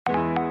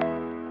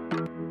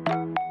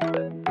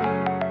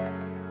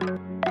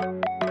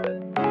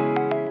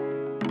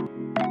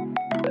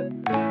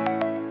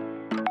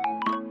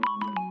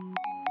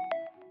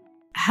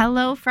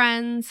Hello,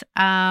 friends.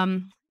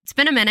 It's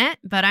been a minute,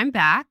 but I'm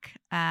back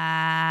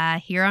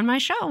here on my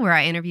show where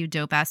I interview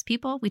dope-ass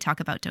people. We talk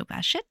about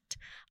dope-ass shit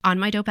on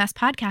my dope-ass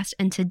podcast.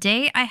 And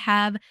today I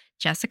have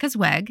Jessica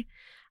Zweig.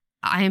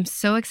 I am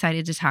so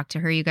excited to talk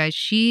to her, you guys.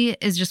 She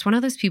is just one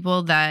of those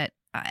people that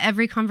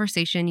every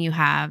conversation you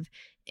have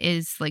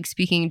is like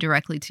speaking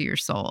directly to your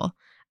soul.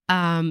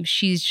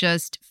 She's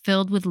just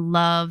filled with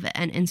love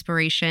and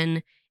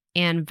inspiration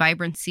and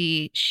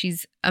vibrancy.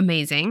 She's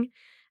amazing.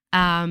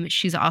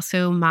 She's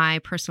also my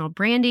personal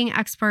branding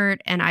expert,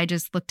 and I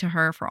just look to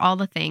her for all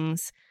the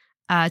things.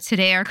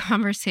 Today, our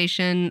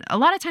conversation, a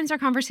lot of times our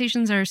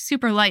conversations are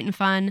super light and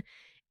fun,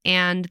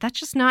 and that's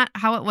just not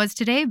how it was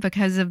today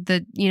because of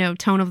the,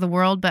 tone of the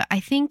world. But I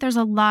think there's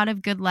a lot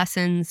of good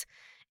lessons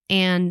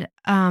and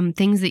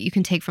things that you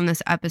can take from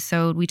this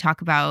episode. We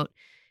talk about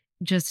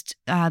just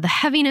the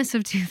heaviness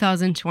of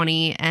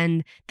 2020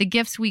 and the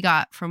gifts we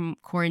got from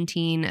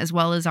quarantine, as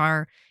well as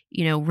our,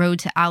 road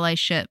to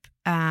allyship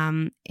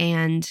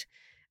and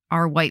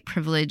our white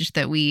privilege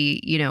that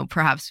we,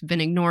 perhaps been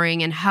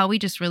ignoring, and how we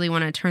just really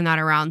want to turn that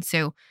around.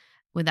 So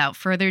without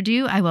further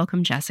ado, I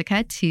welcome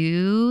Jessica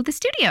to the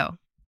studio.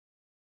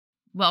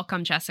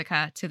 Welcome,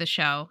 Jessica, to the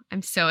show.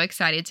 I'm so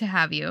excited to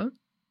have you.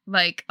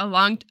 Like a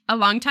long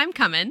time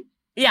coming.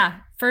 Yeah,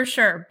 for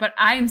sure. But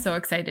I am so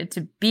excited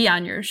to be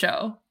on your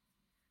show.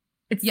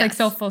 It's like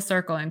so full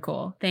circle and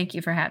cool. Thank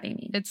you for having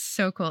me. It's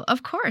so cool.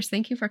 Of course.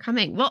 Thank you for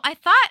coming. Well, I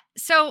thought,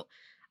 so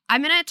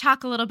I'm going to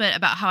talk a little bit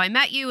about how I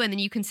met you, and then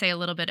you can say a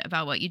little bit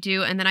about what you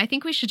do. And then I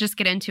think we should just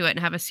get into it and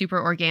have a super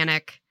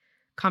organic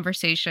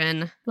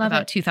conversation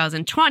about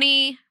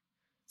 2020,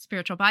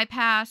 spiritual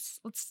bypass.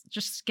 Let's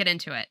just get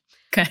into it.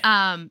 Okay.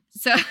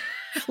 So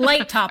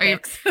light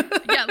topics.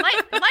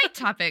 Light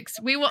topics.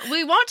 We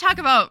won't talk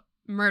about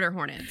murder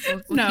hornets.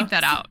 We'll keep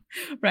that out.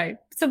 Right.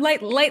 Some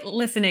light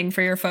listening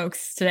for your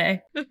folks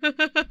today. I feel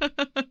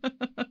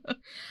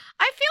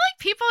like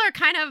people are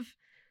kind of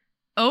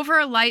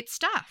over light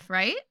stuff,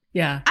 right?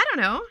 Yeah. I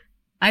don't know.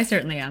 I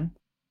certainly am.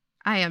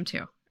 I am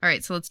too. All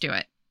right, so let's do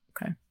it.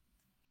 Okay.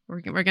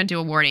 We're gonna do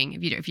a warning.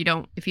 If you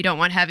don't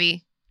want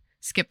heavy,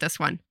 skip this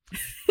one.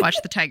 Watch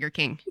The Tiger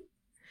King.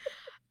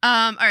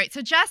 All right.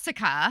 So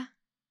Jessica,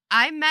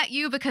 I met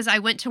you because I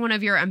went to one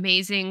of your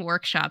amazing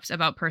workshops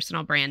about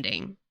personal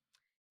branding.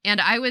 And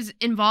I was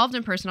involved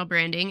in personal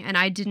branding, and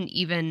I didn't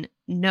even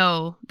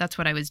know that's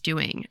what I was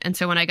doing. And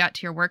so when I got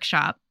to your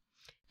workshop,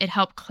 it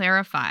helped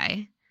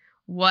clarify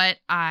what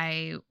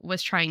I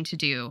was trying to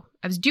do.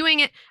 I was doing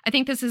it. I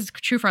think this is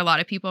true for a lot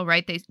of people,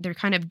 right? They're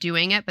kind of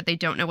doing it, but they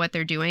don't know what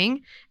they're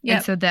doing. Yep.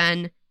 And so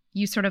then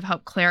you sort of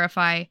help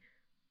clarify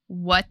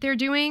what they're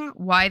doing,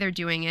 why they're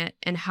doing it,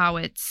 and how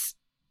it's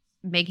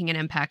making an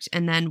impact.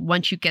 And then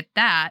once you get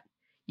that,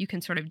 you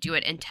can sort of do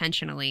it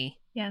intentionally.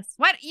 Yes.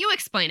 What? You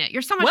explain it.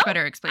 You're so much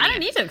better explaining it. I don't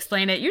need to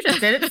explain it. You just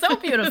did it so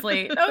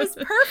beautifully. That was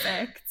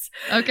perfect.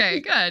 Okay,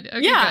 good. Okay,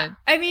 yeah. Good.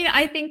 I mean,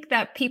 I think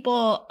that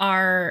people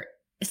are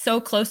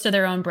so close to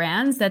their own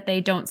brands that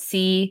they don't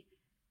see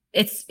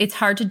it's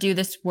hard to do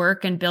this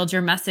work and build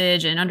your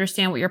message and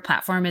understand what your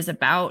platform is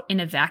about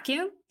in a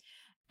vacuum.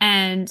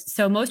 And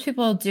so most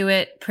people do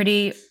it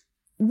pretty,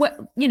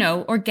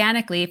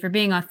 organically. If you're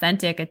being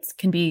authentic, it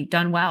can be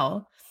done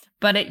well,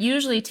 but it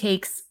usually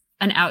takes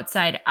an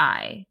outside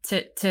eye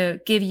to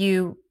give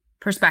you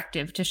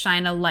perspective, to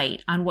shine a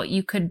light on what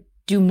you could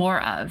do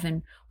more of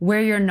and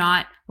where you're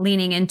not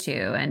leaning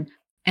into and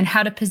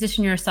how to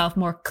position yourself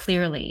more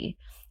clearly.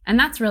 And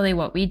that's really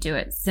what we do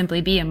at Simply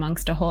Be,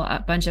 amongst a whole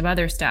bunch of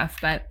other stuff.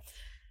 But,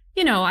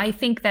 I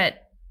think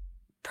that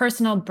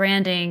personal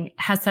branding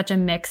has such a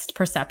mixed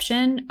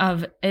perception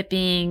of it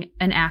being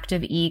an act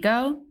of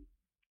ego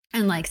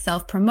and like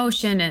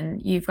self-promotion,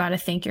 and you've got to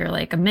think you're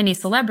like a mini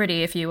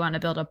celebrity if you want to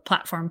build a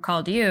platform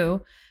called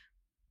you.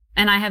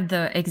 And I have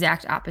the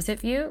exact opposite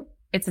view.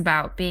 It's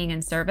about being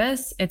in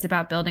service. It's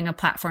about building a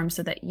platform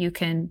so that you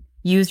can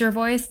use your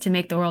voice to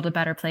make the world a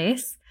better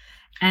place.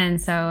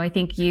 And so I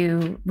think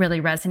you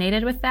really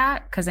resonated with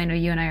that, because I know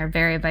you and I are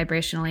very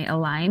vibrationally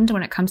aligned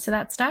when it comes to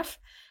that stuff.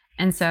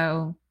 And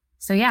so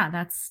yeah,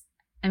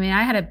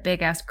 I had a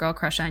big ass girl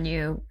crush on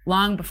you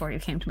long before you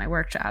came to my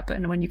workshop.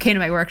 And when you came to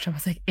my workshop, I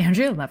was like,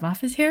 Andrea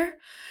Levoff is here.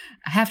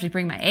 I have to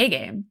bring my A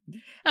game.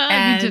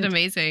 You did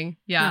amazing.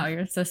 Yeah. Oh,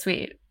 you're so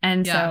sweet.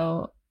 And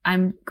so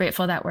I'm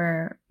grateful that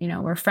we're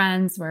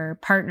friends, we're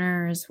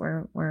partners,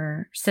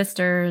 we're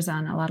sisters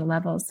on a lot of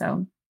levels.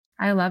 So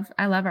I love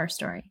our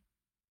story.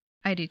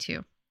 I do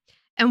too.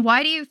 And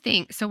why do you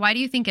think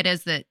it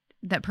is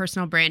that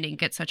personal branding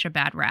gets such a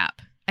bad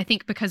rap? I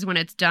think because when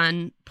it's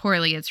done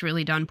poorly, it's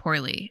really done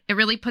poorly. It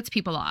really puts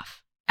people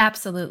off.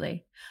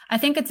 Absolutely. I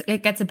think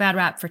it gets a bad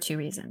rap for two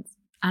reasons,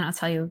 and I'll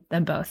tell you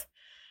them both.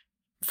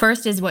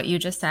 First is what you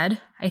just said.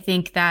 I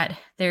think that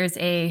there's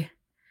a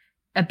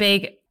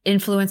big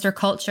influencer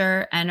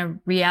culture and a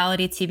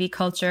reality TV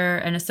culture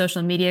and a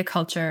social media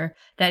culture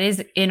that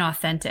is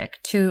inauthentic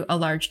to a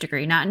large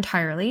degree, not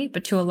entirely,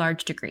 but to a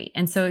large degree.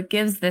 And so it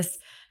gives this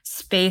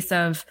space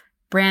of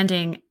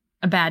branding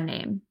a bad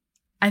name.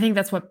 I think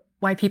that's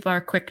why people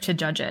are quick to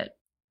judge it.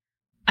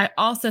 I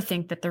also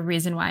think that the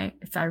reason why,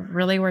 if I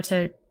really were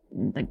to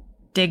like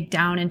dig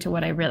down into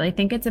what I really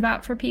think it's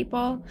about for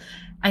people,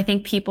 I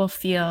think people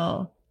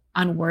feel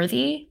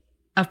unworthy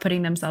of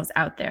putting themselves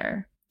out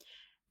there.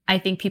 I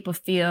think people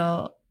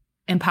feel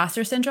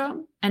imposter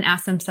syndrome and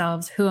ask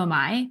themselves, who am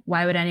I?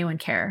 Why would anyone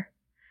care?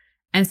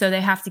 And so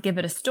they have to give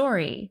it a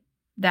story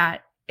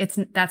that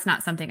that's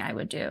not something I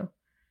would do,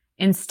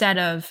 instead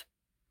of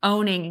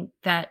owning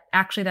that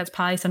actually that's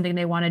probably something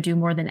they want to do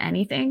more than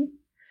anything.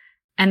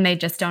 And they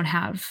just don't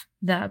have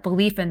the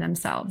belief in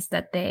themselves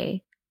that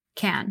they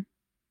can.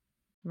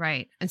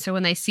 Right. And so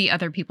when they see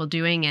other people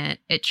doing it,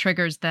 it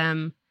triggers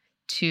them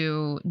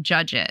to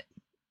judge it.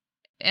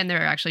 And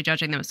they're actually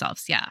judging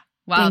themselves. Yeah.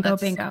 Wow.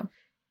 Bingo.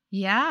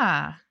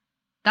 Yeah.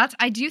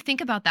 I do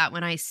think about that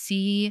when I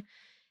see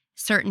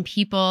certain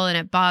people and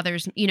it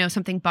bothers,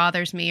 something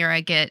bothers me or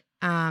I get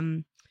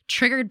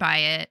triggered by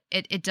it.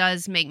 It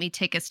does make me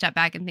take a step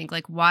back and think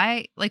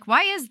why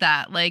is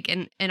that?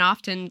 And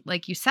often,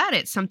 like you said,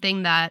 it's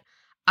something that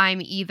I'm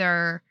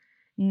either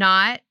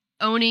not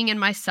owning in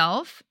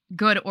myself,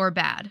 good or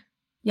bad.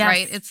 Yes.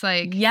 Right? It's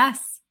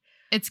yes,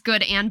 it's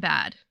good and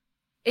bad.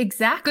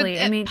 Exactly.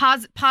 Good, I mean,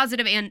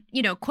 positive and,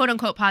 quote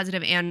unquote,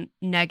 positive and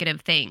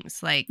negative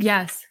things.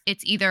 Yes,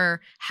 it's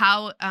either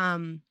how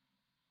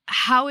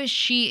is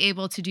she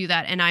able to do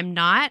that and I'm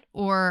not,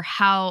 or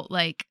how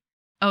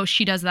oh,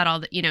 she does that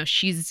all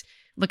she's,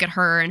 look at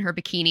her and her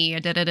bikini,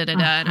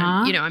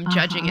 and I'm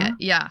judging it.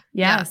 Yeah.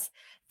 Yes. Yeah.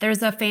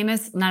 There's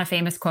not a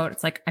famous quote.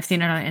 It's I've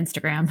seen it on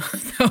Instagram,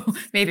 so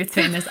maybe it's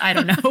famous. I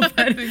don't know, but,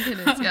 I think it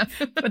is, yeah.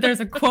 But there's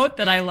a quote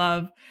that I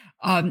love,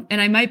 and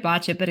I might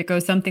botch it, but it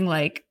goes something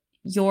like,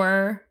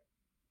 your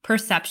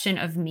perception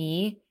of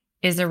me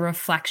is a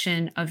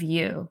reflection of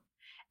you,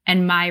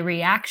 and my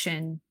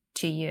reaction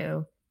to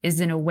you is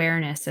an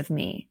awareness of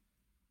me.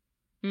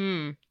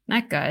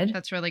 Not good.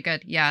 That's really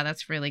good. Yeah,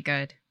 that's really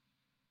good.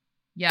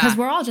 Yeah. Because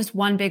we're all just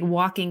one big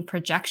walking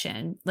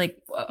projection.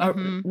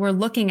 We're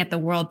looking at the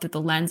world through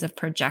the lens of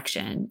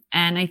projection.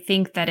 And I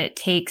think that it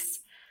takes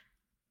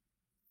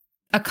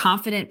a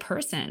confident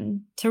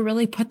person to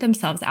really put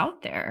themselves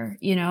out there,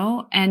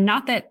 and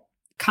not that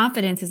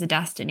confidence is a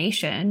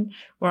destination.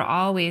 We're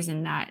always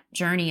in that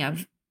journey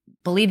of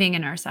believing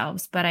in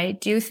ourselves. But I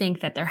do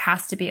think that there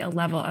has to be a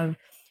level of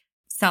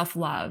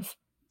self-love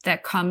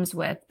that comes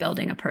with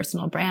building a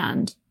personal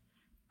brand.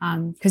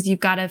 Because you've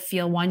got to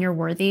feel, one, you're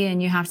worthy,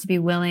 and you have to be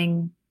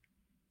willing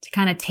to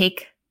kind of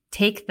take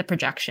the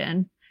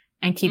projection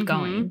and keep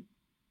going.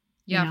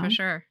 Yeah, for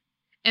sure.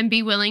 And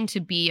be willing to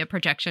be a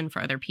projection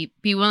for other people.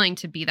 Be willing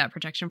to be that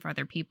projection for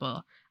other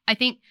people. I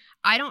think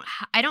I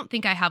don't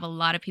think I have a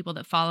lot of people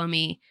that follow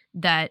me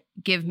that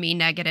give me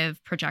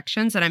negative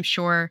projections, and I'm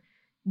sure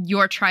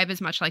your tribe is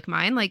much like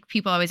mine.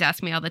 People always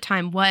ask me all the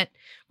time, what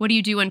do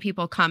you do when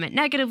people comment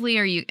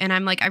negatively? And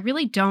I'm I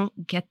really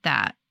don't get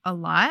that a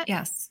lot.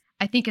 Yes.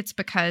 I think it's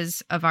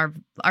because of our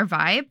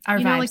vibe. Our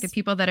vibes. The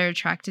people that are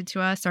attracted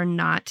to us are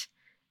not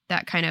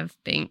that kind of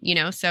thing,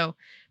 so,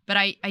 but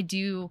I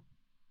do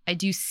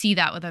see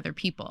that with other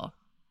people.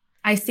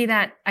 I see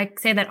that. I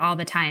say that all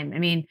the time. I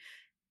mean,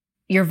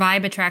 your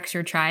vibe attracts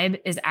your tribe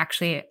is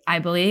actually, I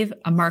believe,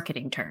 a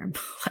marketing term.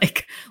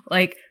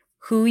 like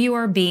who you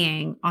are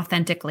being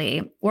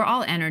authentically. We're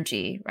all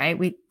energy, right?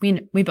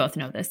 We both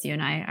know this. You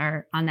and I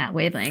are on that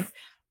wavelength,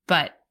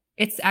 but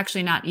it's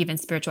actually not even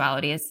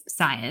spirituality, it's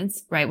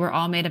science, right? We're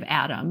all made of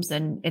atoms,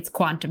 and it's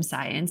quantum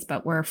science,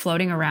 but we're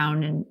floating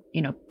around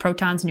in,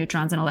 protons,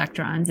 neutrons, and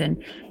electrons,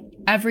 and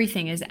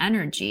everything is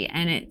energy.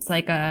 And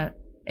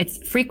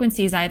it's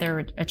frequencies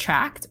either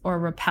attract or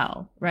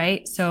repel,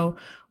 right? So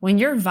when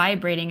you're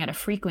vibrating at a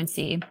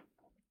frequency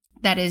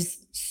that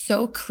is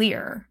so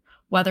clear,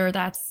 whether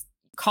that's,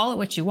 call it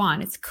what you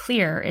want, it's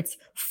clear, it's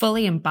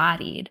fully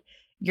embodied,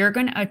 you're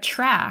going to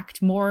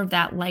attract more of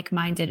that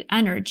like-minded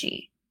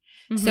energy.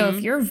 So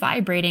if you're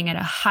vibrating at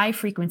a high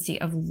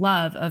frequency of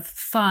love, of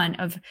fun,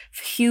 of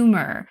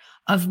humor,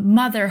 of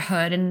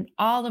motherhood, and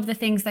all of the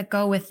things that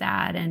go with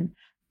that, and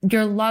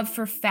your love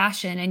for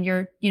fashion,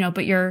 and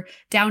but your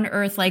down to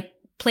earth,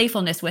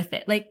 playfulness with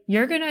it,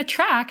 you're going to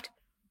attract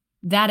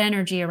that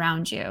energy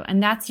around you.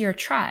 And that's your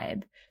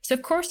tribe. So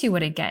of course you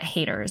wouldn't get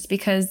haters,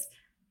 because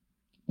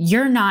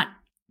you're not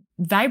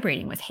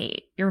vibrating with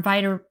hate. You're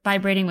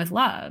vibrating with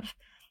love.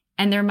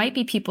 And there might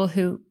be people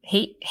who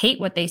hate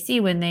what they see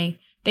when they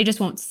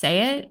just won't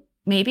say it,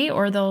 maybe,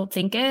 or they'll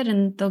think it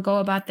and they'll go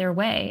about their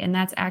way. And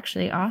that's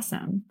actually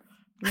awesome.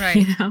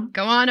 Right.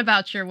 Go on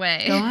about your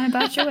way. Go on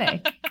about your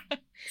way.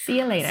 See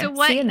you later. So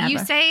what See you never.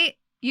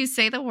 You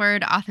say the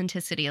word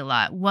authenticity a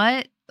lot.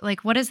 What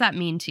does that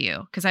mean to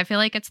you? Because I feel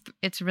like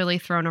it's really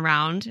thrown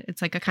around.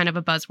 It's like a kind of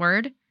a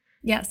buzzword.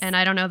 Yes. And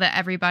I don't know that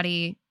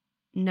everybody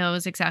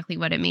knows exactly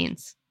what it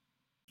means.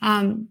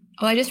 Well,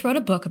 I just wrote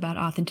a book about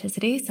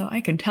authenticity, so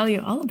I can tell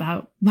you all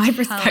about my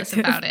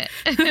perspective. Tell us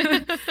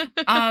about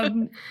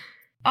it.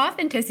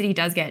 Authenticity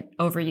does get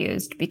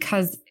overused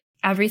because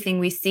everything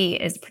we see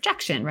is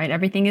projection, right?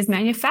 Everything is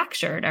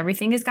manufactured.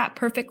 Everything has got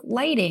perfect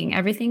lighting.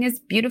 Everything is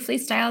beautifully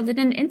styled in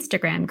an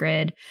Instagram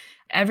grid.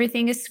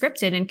 everything is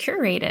scripted and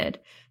curated.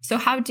 So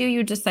how do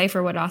you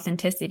decipher what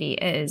authenticity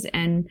is?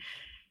 And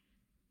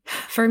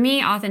for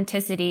me,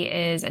 authenticity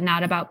is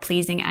not about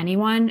pleasing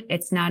anyone.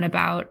 It's not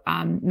about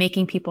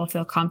making people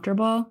feel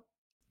comfortable.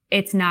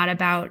 It's not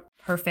about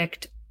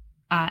perfect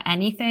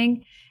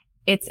anything.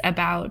 It's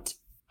about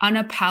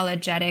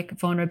unapologetic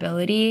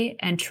vulnerability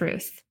and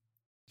truth.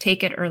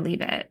 Take it or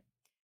leave it.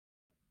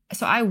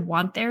 So I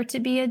want there to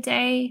be a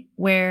day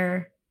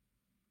where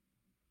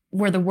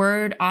the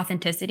word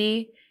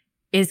authenticity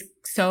is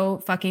so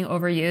fucking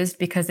overused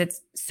because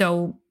it's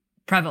so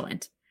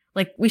prevalent.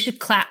 Like, we should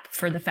clap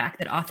for the fact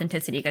that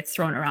authenticity gets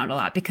thrown around a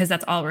lot because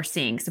that's all we're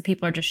seeing. So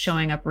people are just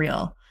showing up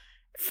real,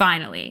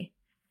 finally.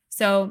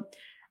 So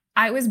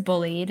I was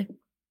bullied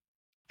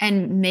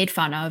and made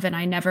fun of, and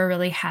I never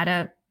really had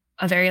a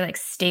very like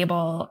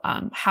stable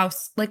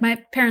house. Like,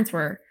 my parents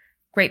were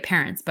great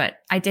parents, but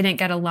I didn't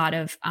get a lot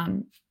of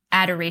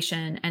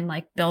adoration and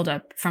like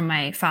buildup from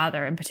my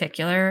father in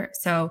particular.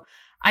 So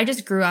I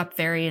just grew up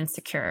very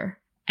insecure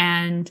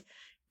and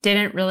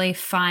didn't really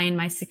find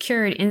my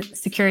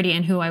security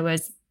in who I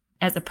was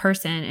as a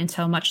person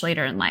until much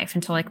later in life,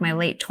 until like my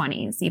late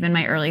 20s, even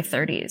my early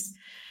 30s.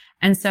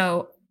 And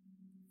so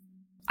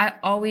I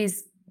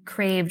always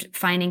craved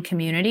finding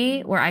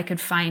community where I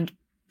could find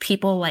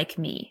people like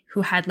me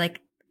who had like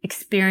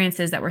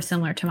experiences that were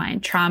similar to mine,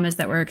 traumas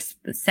that were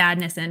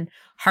sadness and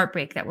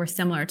heartbreak that were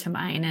similar to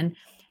mine. And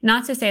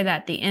not to say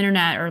that the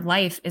internet or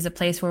life is a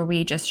place where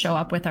we just show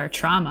up with our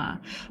trauma,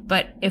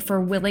 but if we're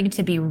willing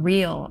to be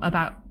real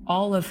about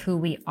all of who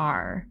we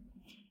are,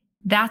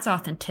 that's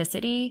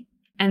authenticity.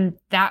 And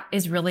that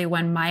is really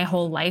when my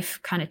whole life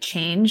kind of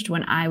changed,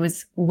 when I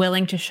was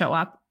willing to show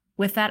up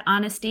with that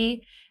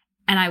honesty.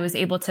 And I was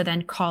able to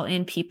then call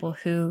in people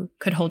who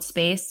could hold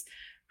space,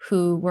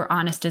 who were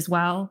honest as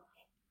well.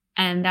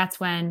 And that's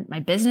when my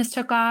business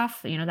took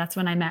off. You know, that's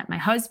when I met my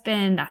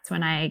husband. That's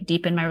when I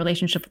deepened my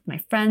relationship with my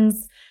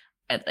friends.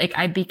 Like,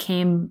 I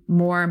became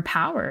more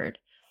empowered.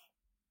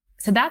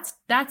 So that's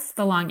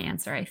the long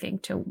answer, I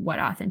think, to what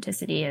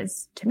authenticity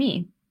is to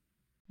me.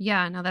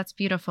 Yeah, no, that's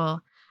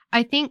beautiful.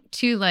 I think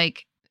too,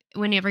 like,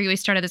 whenever we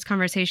started this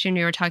conversation,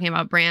 you were talking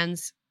about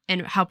brands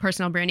and how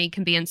personal branding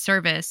can be in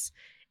service.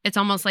 It's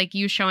almost like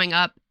you showing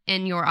up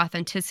in your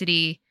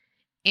authenticity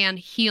and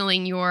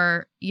healing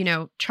your, you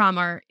know,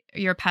 trauma,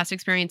 your past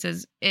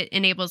experiences. It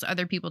enables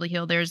other people to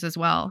heal theirs as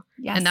well.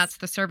 Yes. And that's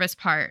the service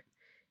part,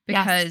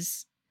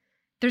 because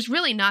there's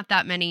really not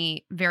that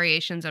many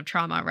variations of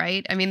trauma,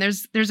 right? I mean,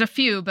 there's a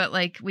few, but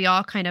like, we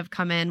all kind of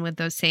come in with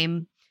those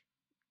same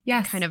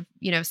kind of,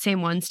 you know,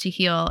 same ones to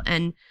heal.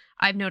 And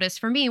I've noticed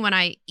for me, when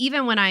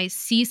I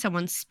see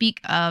someone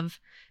speak of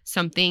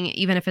something,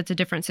 even if it's a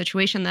different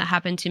situation that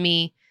happened to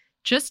me,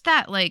 just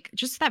that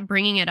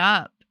bringing it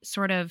up,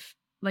 sort of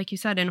like you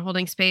said, and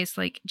holding space,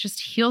 like, just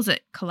heals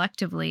it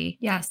collectively.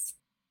 Yes.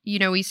 You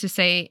know, we used to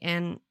say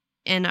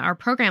in our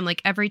program,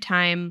 like, every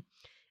time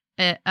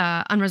an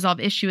unresolved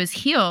issue is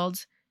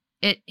healed,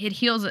 it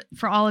heals it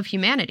for all of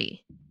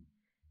humanity.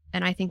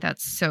 And I think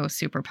that's so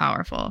super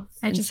powerful.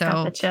 I just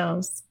got the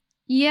chills.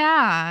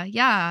 Yeah,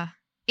 yeah.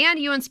 And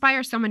you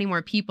inspire so many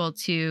more people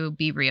to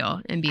be real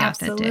and be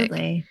authentic.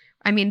 Absolutely.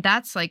 I mean,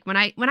 that's like, when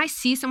I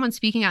see someone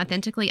speaking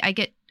authentically, I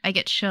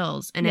get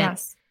chills, and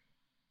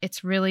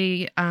it's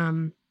really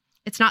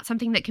it's not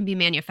something that can be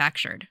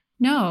manufactured.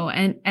 No,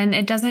 and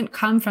it doesn't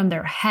come from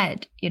their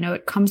head, you know,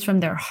 it comes from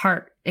their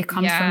heart. It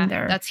comes from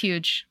that's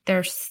huge.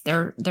 Their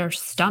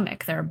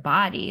stomach, their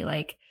body.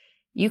 Like,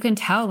 you can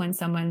tell when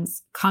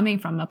someone's coming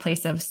from a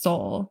place of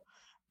soul.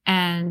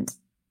 And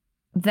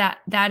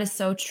that is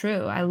so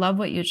true. I love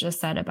what you just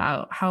said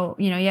about how,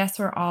 you know, yes,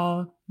 we're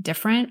all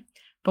different,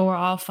 but we're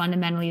all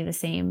fundamentally the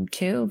same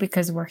too,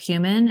 because we're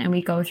human and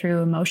we go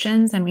through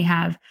emotions, and we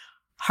have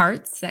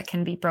hearts that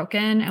can be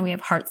broken, and we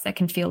have hearts that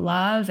can feel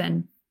love.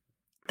 And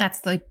that's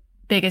the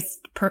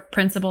biggest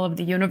principle of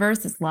the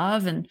universe, is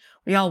love. And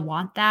we all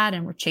want that,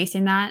 and we're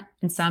chasing that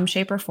in some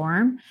shape or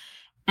form.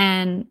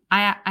 And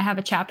I have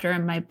a chapter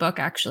in my book,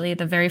 actually,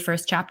 the very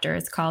first chapter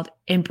is called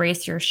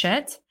Embrace Your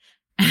Shit.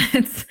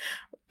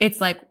 It's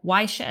like,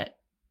 why shit?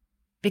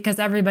 Because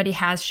everybody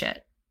has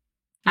shit.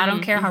 I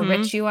don't care how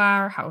rich you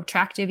are, how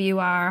attractive you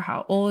are,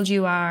 how old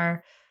you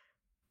are.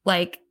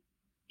 Like,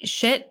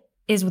 shit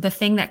is the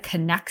thing that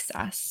connects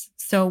us.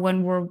 So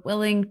when we're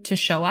willing to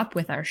show up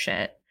with our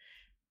shit,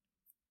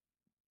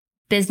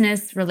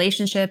 business,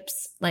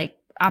 relationships, like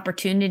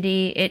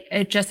opportunity,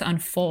 it just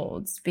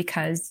unfolds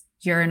because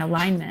you're in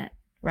alignment,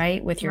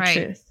 right, with your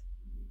truth.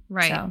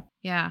 Right. So.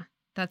 Yeah.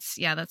 That's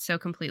so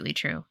completely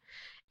true.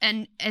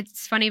 And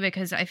it's funny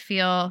because I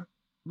feel,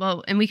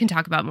 well, and we can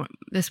talk about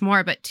this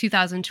more, but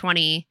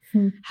 2020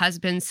 has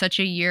been such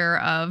a year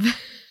of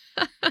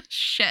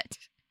shit.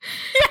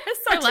 Yes,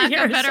 for lack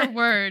of a better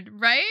word,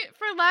 right?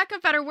 For lack of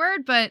a better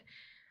word. But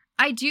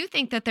I do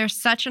think that there's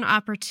such an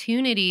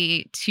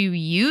opportunity to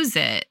use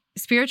it,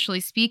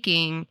 spiritually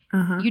speaking.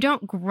 You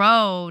don't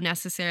grow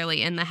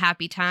necessarily in the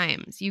happy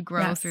times. You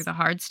grow through the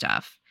hard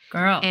stuff.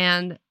 Girl.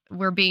 And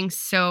we're being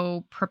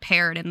so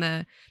prepared, and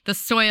the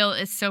soil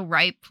is so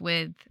ripe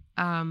with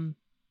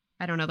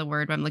I don't know the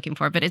word I'm looking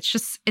for, but it's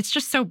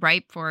just so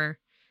ripe for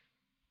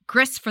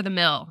grist for the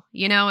mill.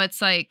 You know,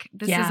 it's like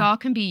this is all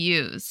can be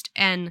used.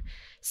 And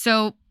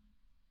so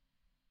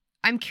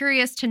I'm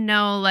curious to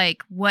know,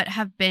 like, what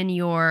have been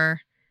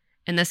your,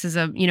 and this is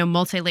a,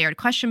 multi-layered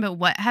question, but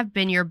what have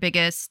been your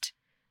biggest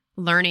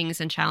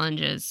learnings and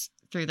challenges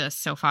through this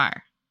so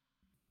far?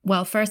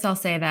 Well, first I'll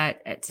say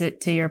that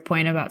to your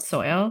point about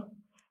soil,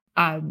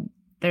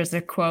 there's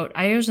a quote.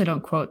 I usually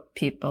don't quote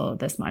people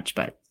this much,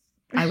 but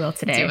I will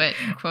today. Do it.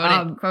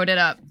 Quote it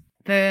up.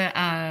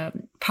 The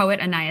poet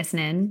Anais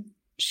Nin,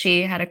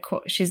 she had a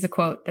quote. She's the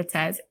quote that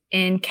says,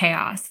 "In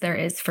chaos, there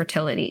is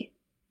fertility."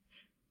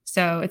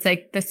 So it's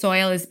like the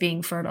soil is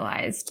being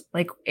fertilized.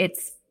 Like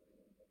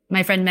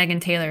my friend Megan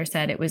Taylor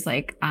said it was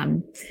like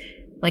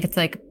it's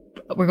like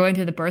we're going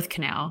through the birth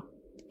canal.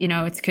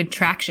 It's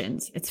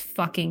contractions. It's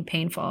fucking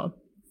painful.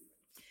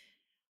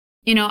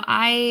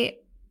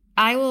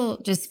 I will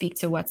just speak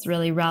to what's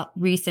really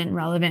recent,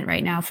 relevant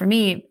right now for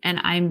me. And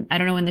I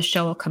don't know when the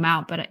show will come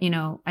out, but I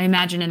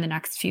imagine in the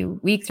next few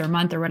weeks or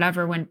month or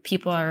whatever, when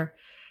people are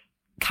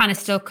kind of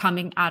still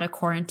coming out of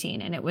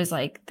quarantine, and it was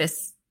like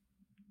this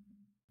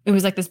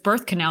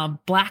birth canal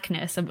of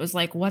blackness. It was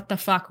like, what the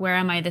fuck? Where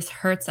am I? This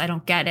hurts. I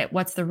don't get it.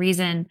 What's the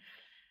reason?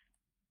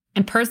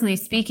 And personally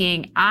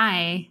speaking,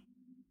 I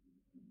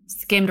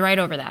skimmed right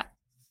over that.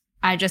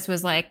 I just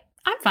was like,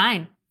 I'm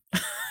fine.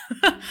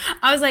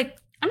 I was like,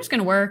 I'm just going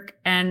to work,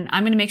 and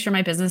I'm going to make sure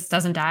my business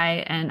doesn't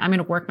die, and I'm going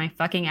to work my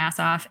fucking ass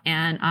off.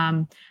 And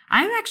I'm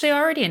actually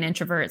already an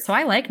introvert, so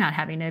I like not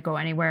having to go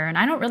anywhere. And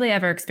I don't really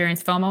ever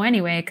experience FOMO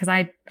anyway, because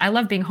I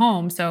love being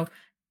home. So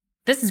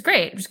this is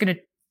great. I'm just going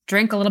to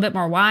drink a little bit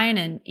more wine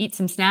and eat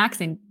some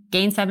snacks and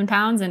gain 7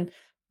 pounds. And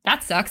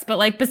that sucks. But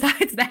like,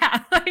 besides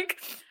that,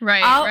 like,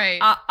 right.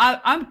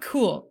 I'm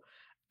cool.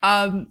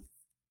 And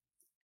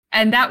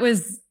that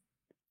was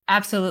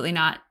absolutely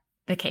not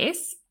the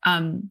case.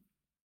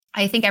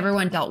 I think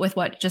everyone dealt with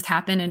what just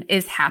happened and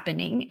is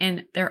happening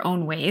in their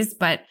own ways.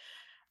 But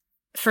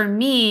for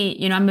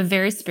me, I'm a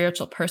very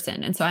spiritual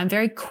person. And so I'm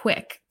very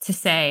quick to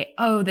say,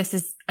 oh, this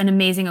is an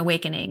amazing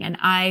awakening. And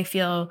I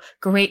feel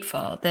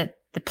grateful that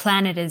the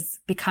planet is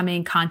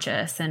becoming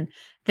conscious, and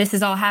this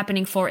is all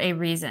happening for a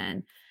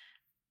reason.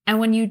 And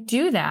when you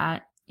do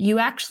that, you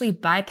actually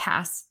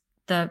bypass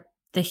the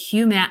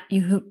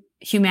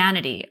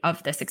humanity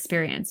of this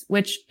experience,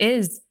 which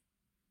is,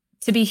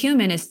 to be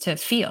human is to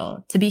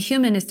feel. To be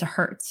human is to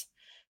hurt.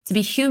 To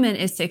be human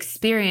is to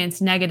experience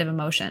negative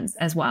emotions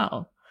as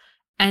well.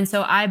 And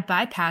so I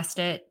bypassed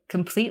it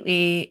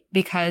completely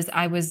because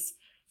I was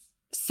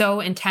so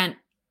intent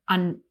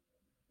on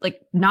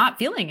like not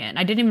feeling it.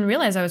 I didn't even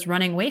realize I was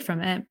running away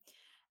from it.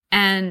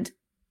 And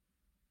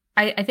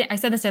I think I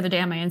said this the other day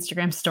on my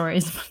Instagram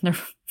stories, they're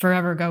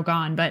forever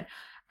gone. But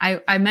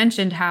I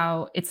mentioned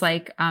how it's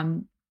like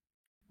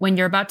when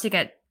you're about to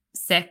get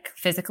sick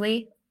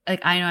physically,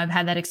 like I know I've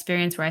had that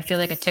experience where I feel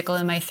like a tickle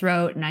in my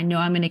throat and I know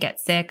I'm going to get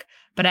sick,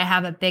 but I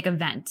have a big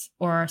event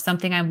or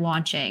something I'm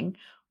launching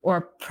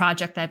or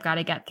project I've got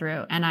to get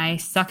through. And I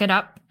suck it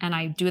up and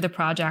I do the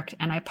project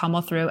and I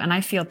pummel through and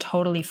I feel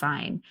totally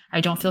fine.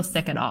 I don't feel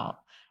sick at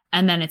all.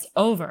 And then it's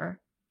over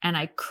and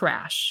I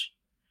crash.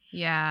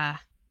 Yeah.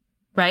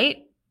 Right?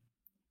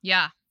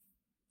 Yeah.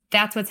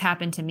 That's what's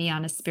happened to me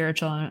on a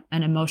spiritual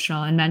and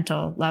emotional and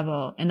mental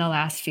level in the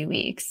last few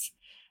weeks.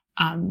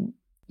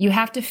 You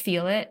have to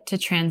feel it to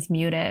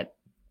transmute it.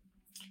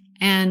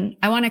 And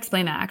I want to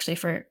explain that actually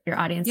for your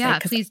audience. Yeah,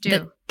 please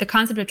do. The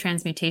concept of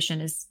transmutation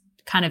is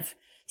kind of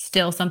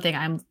still something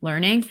I'm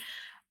learning.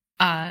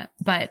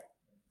 But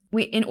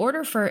in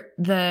order for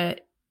the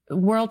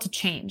world to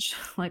change,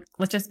 like,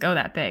 let's just go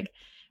that big.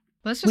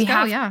 Let's just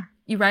go, yeah.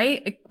 You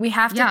right? We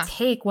have to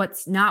take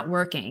what's not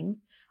working,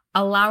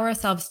 allow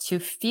ourselves to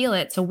feel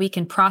it so we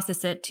can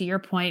process it, to your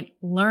point,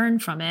 learn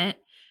from it,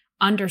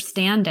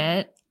 understand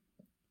it.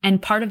 And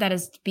part of that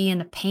is to be in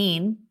the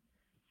pain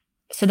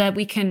so that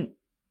we can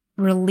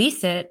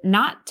release it,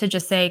 not to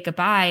just say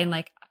goodbye and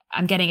like,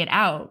 I'm getting it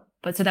out,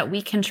 but so that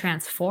we can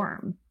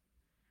transform.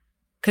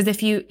 Because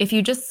if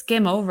you just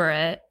skim over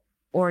it,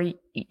 or,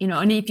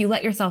 and if you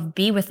let yourself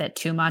be with it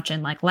too much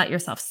and like let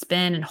yourself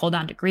spin and hold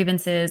on to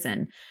grievances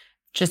and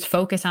just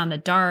focus on the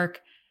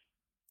dark,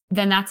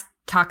 then that's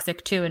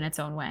toxic too in its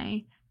own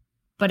way.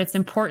 But it's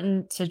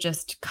important to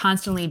just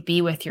constantly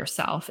be with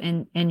yourself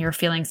in your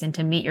feelings and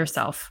to meet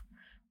yourself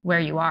where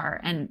you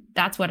are. And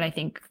that's what I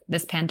think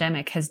this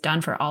pandemic has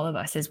done for all of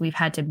us, is we've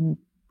had to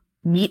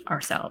meet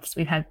ourselves.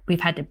 We've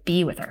had to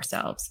be with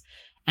ourselves.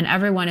 And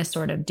everyone is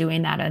sort of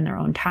doing that in their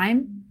own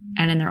time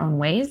and in their own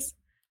ways.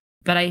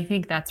 But I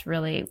think that's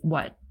really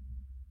what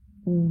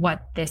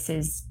this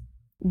is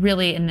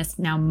really in this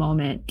now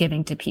moment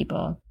giving to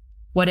people.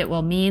 What it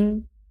will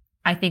mean,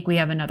 I think we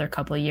have another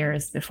couple of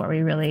years before we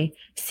really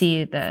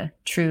see the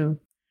true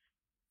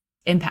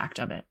impact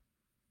of it.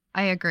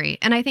 I agree.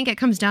 And I think it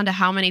comes down to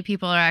how many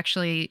people are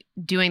actually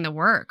doing the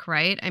work,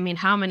 right? I mean,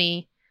 how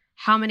many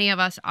of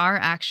us are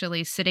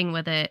actually sitting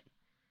with it?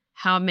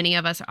 How many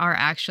of us are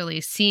actually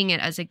seeing it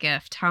as a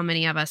gift? How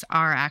many of us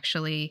are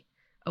actually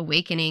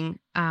awakening?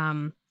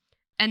 And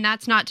And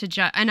that's not to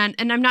judge. And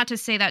I'm not to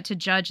say that to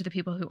judge the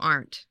people who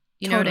aren't.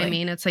 You know what I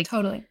mean? It's like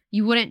totally.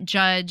 You wouldn't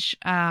judge.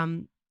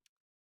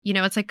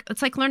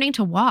 It's like learning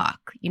to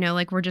walk.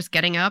 Like we're just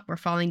getting up, we're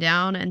falling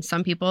down, and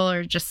some people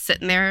are just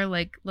sitting there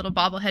like little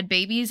bobblehead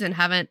babies and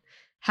haven't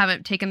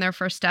taken their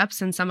first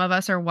steps. And some of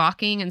us are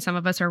walking, and some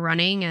of us are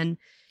running. And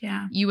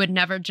you would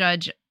never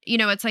judge.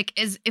 It's like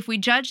if we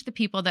judge the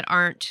people that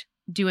aren't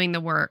doing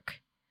the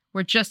work,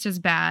 we're just as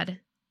bad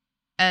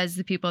as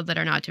the people that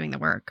are not doing the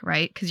work,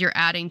 right? Because you're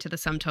adding to the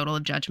sum total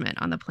of judgment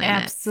on the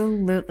planet.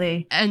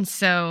 Absolutely. And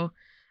so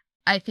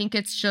I think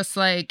it's just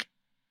like,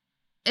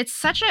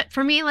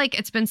 for me, like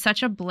it's been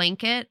such a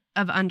blanket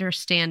of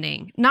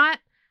understanding. Not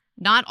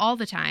all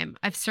the time.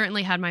 I've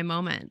certainly had my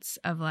moments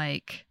of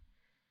like,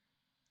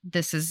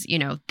 this is,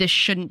 this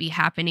shouldn't be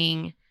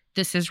happening.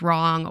 This is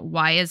wrong.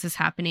 Why is this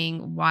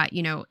happening? Why,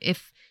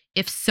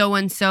 if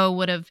so-and-so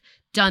would have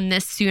done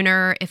this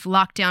sooner, if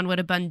lockdown would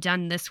have been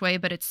done this way,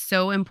 but it's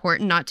so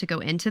important not to go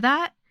into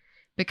that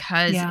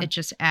because it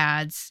just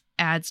adds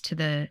to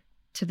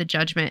the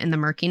judgment and the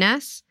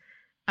murkiness.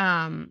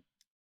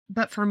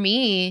 But for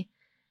me,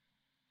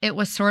 it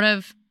was sort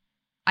of,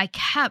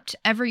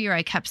 every year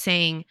I kept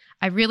saying,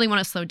 I really want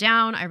to slow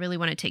down. I really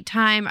want to take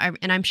time.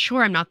 And I'm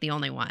sure I'm not the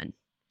only one.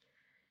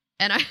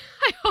 And I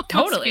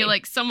almost feel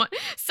like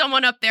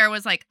someone up there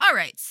was like, all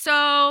right,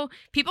 so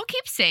people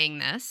keep saying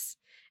this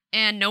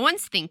and no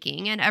one's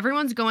thinking and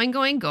everyone's going,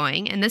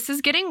 and this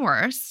is getting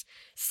worse.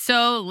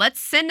 So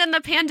let's send in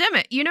the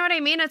pandemic. You know what I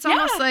mean? It's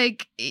almost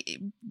like,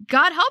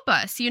 God help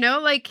us,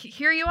 like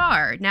here you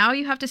are. Now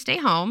you have to stay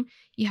home.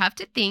 You have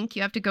to think,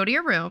 you have to go to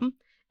your room.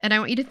 And I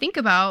want you to think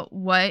about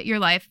what your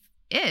life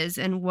is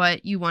and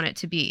what you want it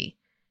to be.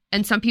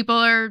 And some people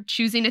are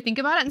choosing to think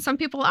about it and some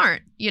people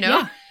aren't,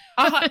 Yeah.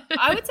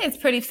 I would say it's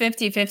pretty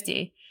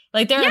 50-50.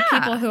 Like there are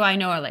people who I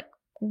know are like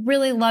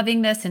really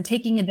loving this and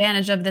taking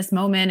advantage of this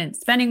moment and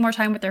spending more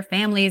time with their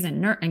families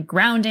and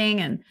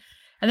grounding. And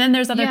then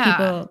there's other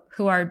people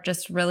who are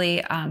just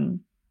really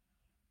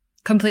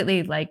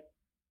completely like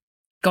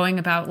going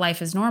about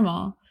life as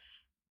normal,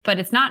 but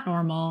it's not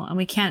normal. And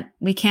we can't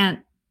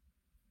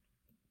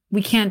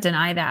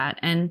deny that.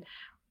 And,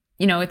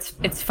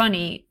 it's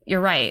funny.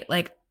 You're right.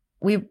 Like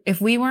if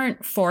we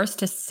weren't forced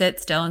to sit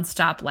still and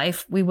stop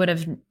life, we would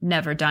have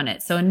never done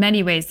it. So in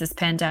many ways, this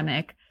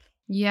pandemic,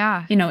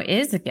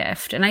 is a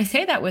gift. And I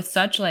say that with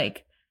such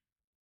like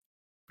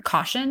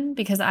caution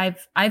because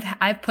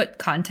I've put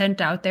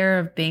content out there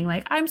of being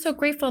like, I'm so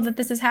grateful that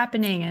this is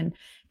happening. And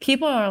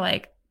people are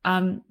like,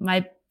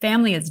 my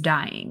family is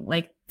dying.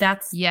 Like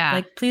that's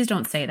like, please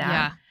don't say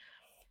that.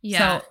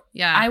 So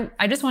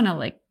I just want to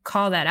like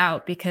call that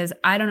out because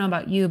I don't know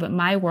about you, but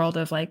my world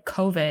of like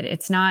COVID,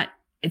 it's not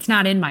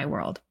in my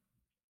world.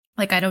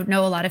 Like I don't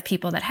know a lot of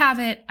people that have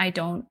it.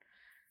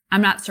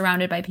 I'm not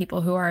surrounded by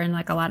people who are in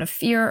like a lot of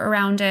fear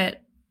around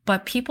it,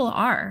 but people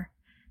are.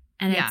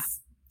 And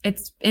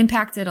it's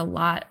impacted a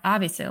lot,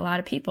 obviously a lot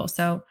of people.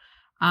 So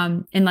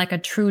in like a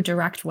true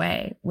direct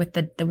way with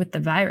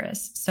the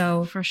virus.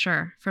 So for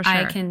sure.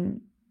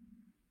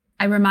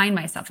 I remind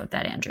myself of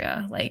that,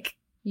 Andrea. Like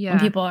when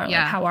people are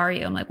like, how are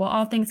you? I'm like, well,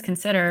 all things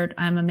considered,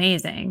 I'm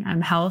amazing.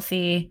 I'm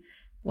healthy.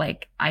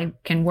 Like I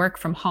can work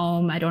from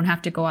home. I don't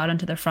have to go out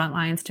onto the front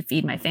lines to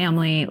feed my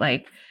family.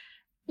 Like,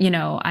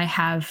 I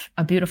have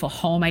a beautiful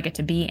home I get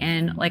to be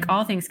in, like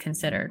all things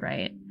considered,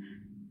 right?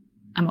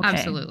 I'm okay.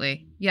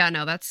 Absolutely. Yeah,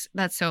 no, that's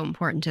so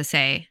important to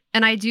say.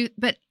 And I do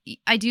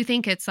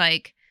think it's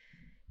like,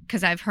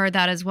 because I've heard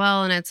that as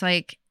well. And it's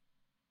like,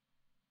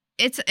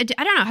 I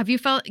don't know. Have you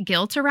felt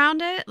guilt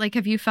around it? Like,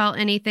 have you felt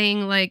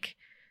anything like,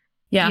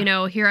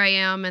 here I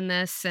am in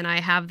this and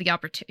I have the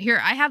opportunity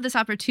I have this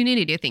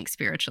opportunity to think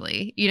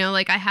spiritually,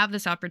 like I have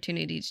this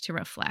opportunity to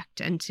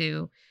reflect and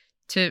to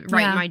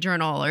write in my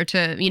journal or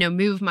to,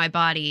 move my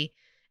body.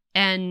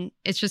 And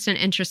it's just an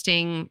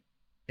interesting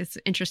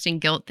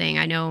guilt thing.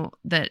 I know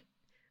that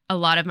a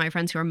lot of my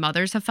friends who are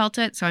mothers have felt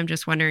it. So I'm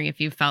just wondering if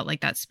you felt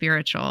like that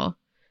spiritual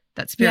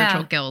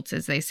guilt,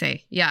 as they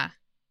say. Yeah.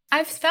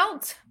 I've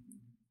felt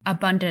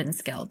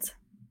abundance guilt.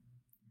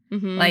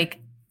 Mm-hmm.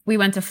 Like we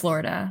went to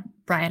Florida,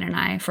 Brian and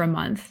I, for a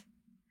month.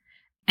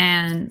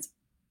 And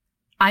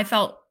I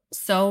felt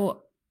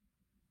so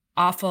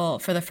awful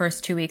for the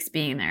first 2 weeks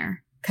being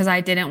there because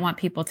I didn't want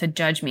people to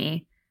judge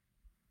me.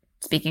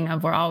 Speaking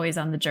of, we're always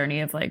on the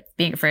journey of like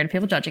being afraid of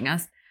people judging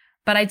us.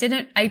 But I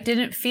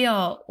didn't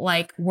feel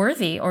like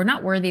worthy or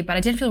not worthy, but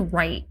I didn't feel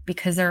right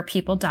because there are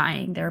people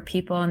dying. There are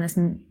people in this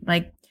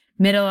like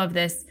middle of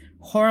this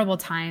horrible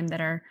time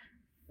that are,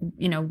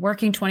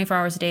 working 24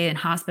 hours a day in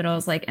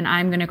hospitals. Like, and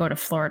I'm going to go to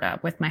Florida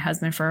with my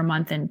husband for a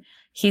month and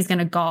he's going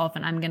to golf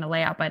and I'm going to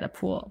lay out by the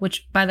pool,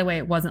 which by the way,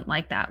 it wasn't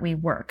like that. We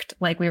worked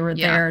like we were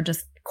there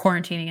just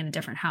quarantining in a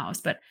different house,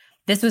 but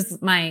this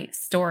was my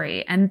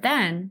story. And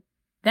then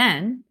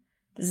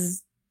this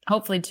is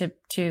hopefully to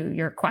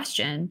your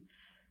question.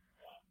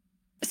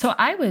 So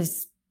I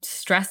was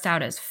stressed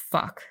out as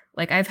fuck.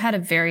 Like I've had a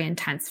very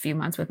intense few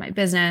months with my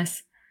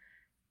business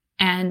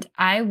and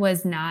I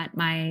was not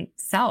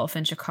myself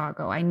in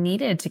Chicago. I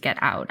needed to get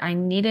out. I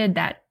needed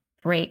that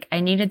break. I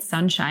needed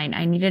sunshine.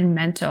 I needed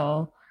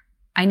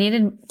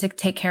to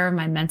take care of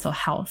my mental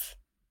health.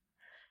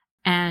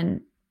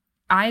 And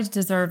I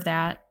deserve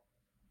that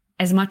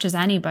as much as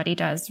anybody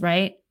does,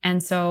 right?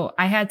 And so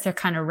I had to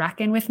kind of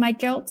reckon with my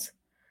guilt.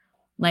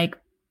 Like,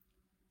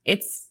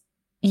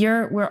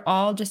 we're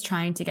all just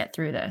trying to get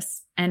through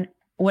this. And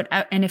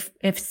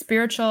if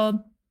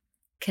spiritual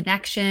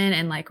connection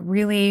and like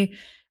really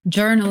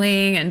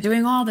journaling and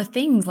doing all the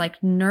things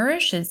like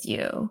nourishes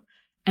you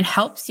and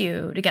helps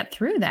you to get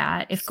through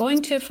that, if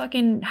going to a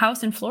fucking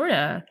house in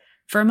Florida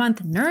for a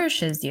month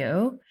nourishes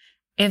you,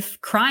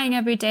 if crying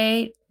every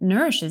day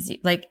nourishes you,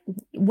 like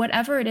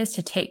whatever it is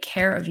to take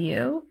care of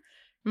you,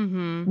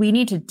 we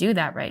need to do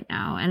that right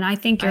now. And I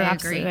think you're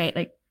absolutely right.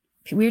 Like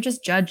we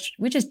just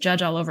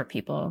judge all over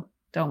people,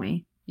 don't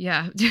we?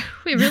 Yeah,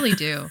 we really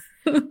do.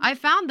 I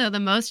found though the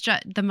most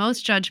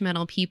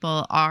judgmental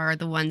people are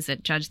the ones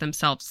that judge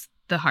themselves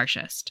the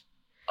harshest.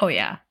 Oh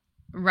yeah.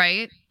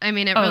 Right? I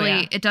mean,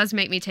 it does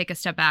make me take a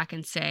step back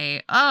and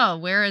say, oh,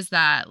 where is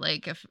that?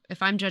 Like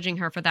if I'm judging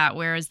her for that,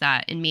 where is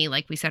that in me?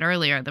 Like we said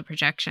earlier, the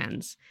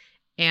projections.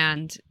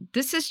 And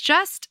this is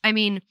just, I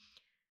mean,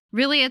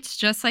 really, it's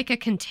just like a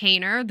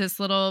container, this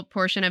little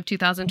portion of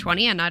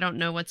 2020, and I don't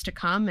know what's to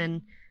come.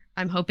 And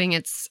I'm hoping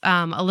it's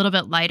a little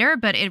bit lighter,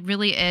 but it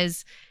really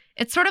is.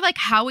 It's sort of like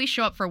how we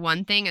show up for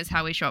one thing is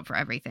how we show up for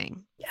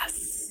everything.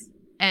 Yes.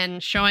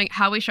 And showing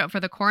how we show up for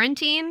the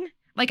quarantine.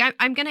 Like,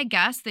 I'm going to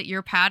guess that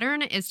your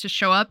pattern is to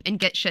show up and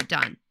get shit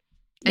done.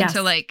 And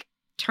to like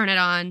turn it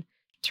on,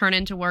 turn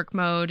into work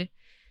mode,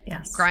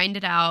 grind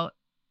it out.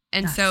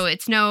 And so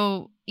it's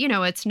no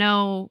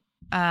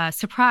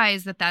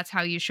surprise that that's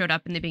how you showed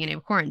up in the beginning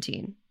of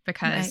quarantine.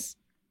 Because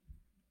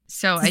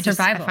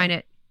I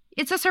find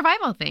it's a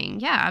survival thing.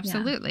 Yeah,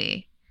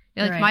 absolutely.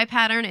 Yeah. Like my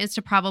pattern is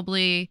to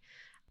probably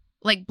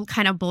like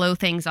kind of blow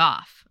things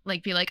off.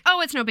 Like be like,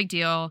 oh, it's no big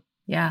deal.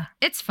 Yeah.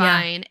 It's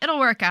fine. It'll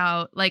work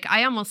out. Like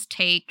I almost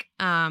take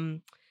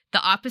the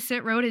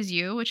opposite road as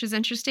you, which is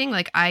interesting.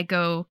 Like I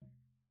go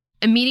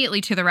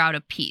immediately to the route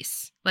of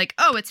peace. Like,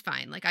 oh, it's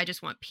fine. Like I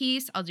just want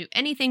peace. I'll do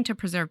anything to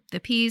preserve the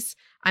peace.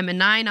 I'm a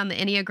 9 on the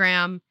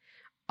Enneagram,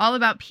 all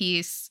about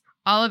peace,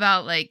 all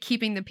about like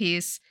keeping the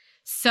peace.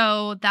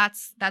 So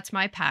that's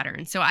my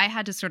pattern. So I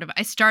had to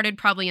I started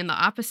probably in the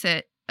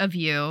opposite of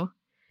you.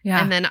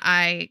 Yeah. And then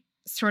I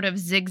sort of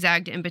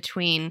zigzagged in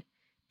between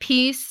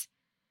peace,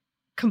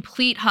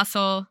 complete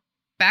hustle,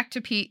 back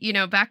to peace,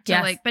 back to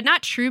like, but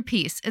not true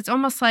peace. It's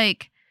almost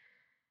like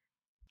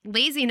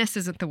laziness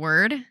isn't the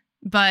word,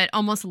 but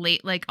almost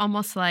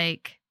almost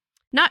like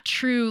not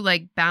true,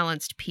 like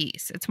balanced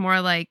peace. It's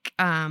more like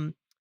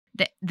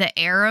the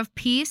air of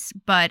peace,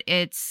 but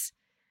it's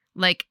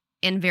like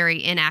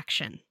very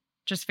inaction,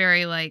 just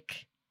very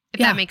like, if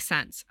that makes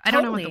sense. I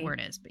don't know what the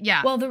word is, but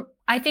yeah. Well,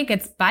 I think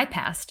it's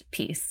bypassed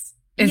peace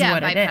is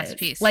what it is.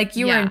 Peace. Like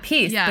you were in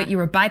peace, but you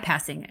were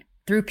bypassing it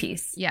through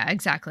peace. Yeah,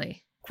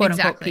 exactly. Quote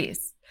unquote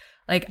peace.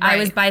 Like I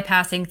was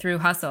bypassing through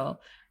hustle.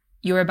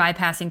 You were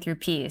bypassing through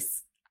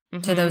peace.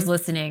 To those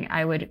listening,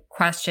 I would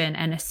question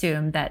and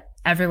assume that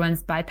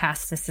everyone's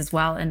bypassed this as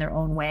well in their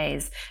own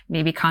ways,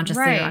 maybe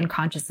consciously or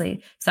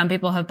unconsciously. Some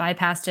people have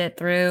bypassed it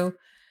through,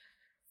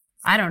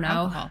 I don't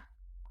know,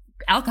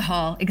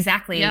 alcohol,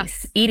 exactly.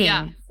 Yes.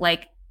 Eating,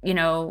 like,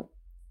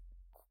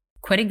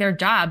 quitting their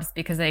jobs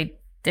because they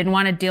didn't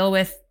want to deal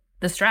with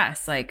the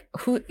stress. Like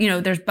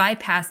there's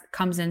bypass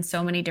comes in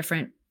so many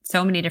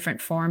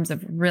different forms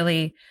of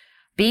really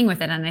being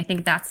with it. And I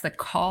think that's the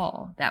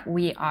call that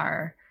we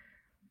are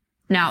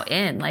now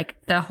in, like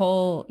the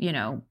whole,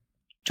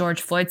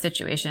 George Floyd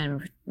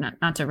situation,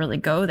 not to really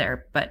go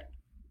there, but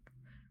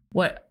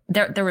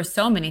there were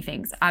so many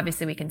things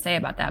obviously we can say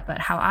about that, but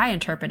how I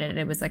interpreted it,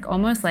 it was like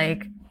almost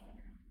like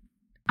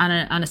on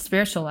a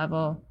spiritual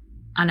level,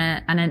 on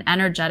an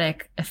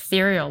energetic,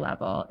 ethereal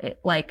level, it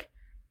like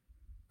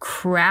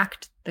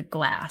cracked the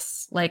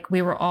glass. Like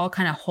we were all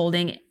kind of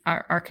holding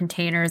our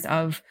containers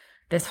of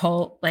this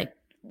whole like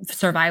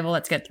survival,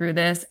 let's get through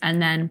this. And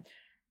then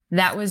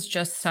that was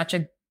just such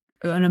an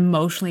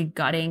emotionally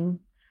gutting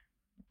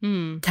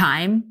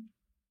time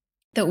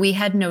that we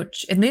had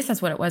at least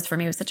that's what it was for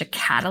me. It was such a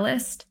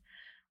catalyst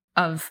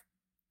of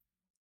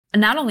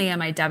not only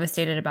am I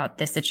devastated about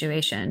this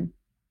situation,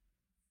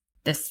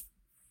 this,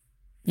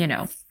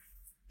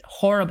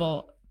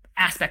 horrible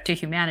aspect to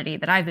humanity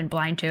that I've been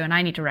blind to, and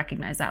I need to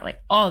recognize that, like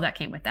all of that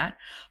came with that.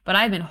 But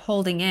I've been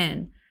holding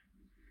in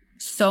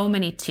so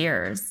many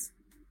tears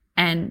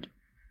and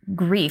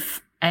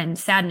grief and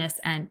sadness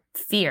and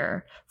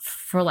fear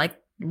for like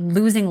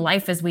losing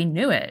life as we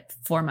knew it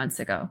 4 months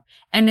ago.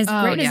 And as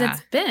great as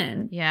it's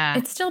been,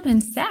 it's still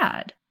been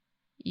sad.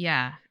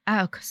 Yeah.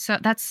 Oh, so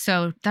that's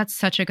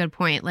such a good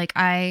point. Like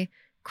I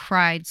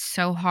cried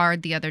so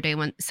hard the other day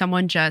when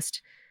someone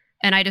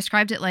and I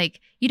described it like,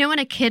 when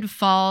a kid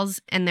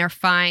falls and they're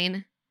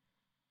fine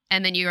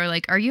and then you're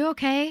like, are you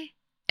okay?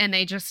 And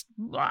they just,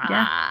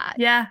 yes.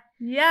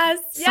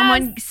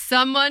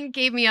 Someone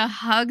gave me a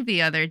hug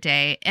the other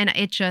day and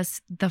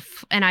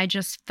I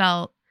just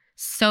felt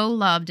so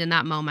loved in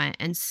that moment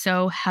and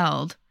so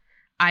held.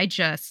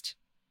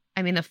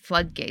 I mean, the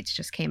floodgates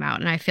just came out,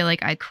 and I feel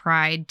like I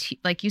cried.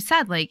 Like you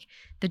said, like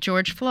the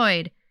George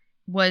Floyd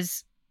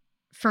was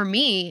for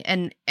me,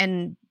 and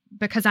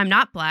because I'm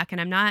not Black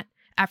and I'm not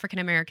African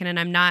American,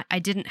 and I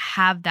didn't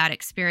have that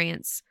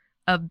experience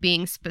of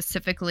being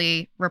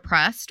specifically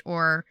repressed,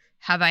 or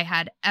have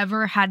I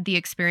ever had the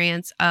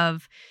experience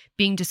of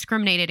being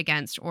discriminated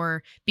against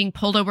or being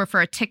pulled over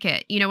for a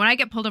ticket. You know, when I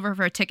get pulled over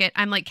for a ticket,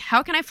 I'm like,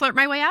 how can I flirt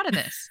my way out of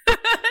this?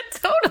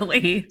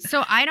 Totally.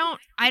 So I don't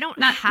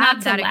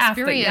have that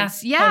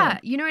experience. Yeah.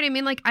 You know what I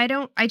mean? Like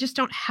I just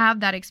don't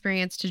have that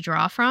experience to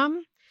draw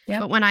from.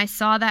 Yep. But when I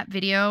saw that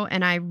video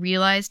and I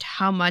realized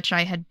how much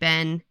I had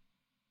been,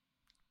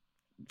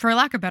 for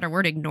lack of a better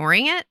word,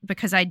 ignoring it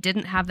because I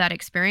didn't have that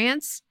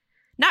experience,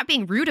 not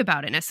being rude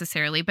about it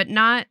necessarily, but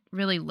not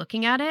really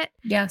looking at it.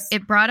 Yes. I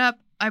brought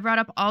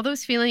up all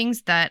those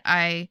feelings that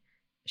I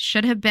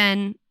should have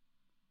been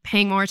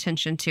paying more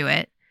attention to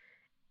it.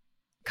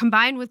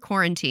 Combined with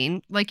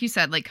quarantine, like you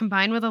said, like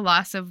combined with a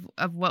loss of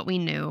what we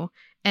knew.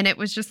 And it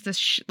was just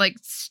this like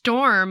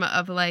storm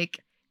of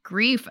like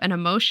grief and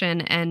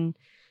emotion, and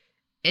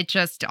it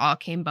just all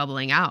came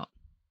bubbling out.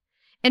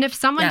 And if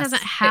someone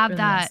doesn't have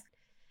that,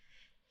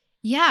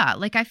 yeah,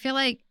 like I feel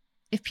like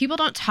if people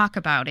don't talk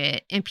about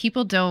it and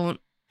people don't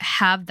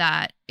have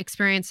that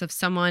experience of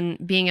someone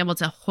being able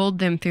to hold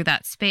them through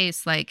that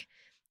space, like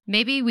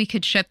maybe we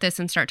could shift this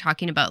and start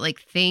talking about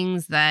like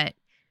things that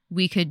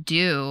we could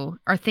do,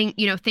 or things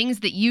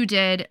that you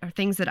did or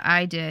things that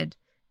I did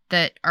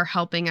that are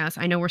helping us.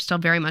 I know we're still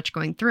very much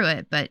going through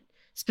it, but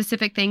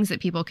specific things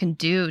that people can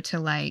do to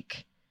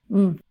like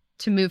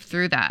to move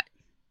through that.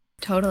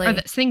 Totally. Or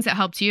things that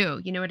helped you.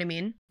 You know what I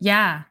mean?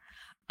 Yeah.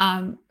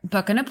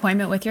 Book an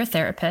appointment with your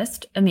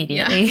therapist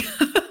immediately.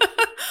 Yeah.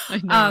 I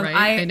know,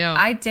 right? I know.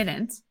 I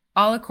didn't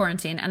all of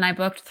quarantine, and I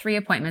booked 3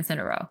 appointments in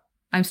a row.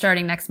 I'm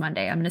starting next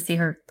Monday. I'm going to see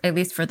her at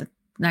least for the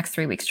next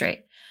 3 weeks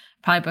straight.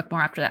 Probably book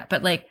more after that.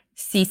 But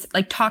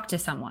talk to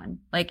someone.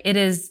 Like it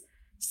is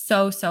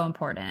so, so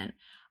important.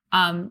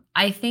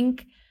 I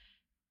think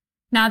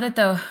now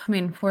that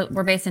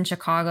we're based in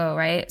Chicago,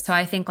 right? So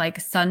I think like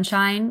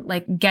sunshine,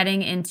 like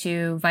getting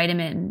into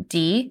vitamin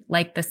D,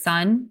 like the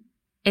sun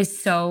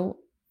is so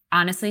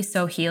honestly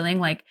so healing.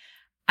 Like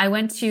I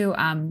went to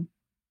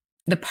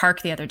the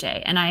park the other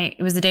day, and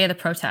it was the day of the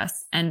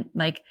protests, and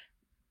like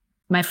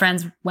my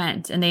friends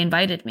went and they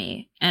invited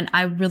me, and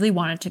I really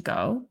wanted to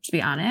go, to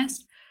be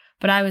honest,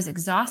 but I was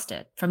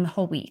exhausted from the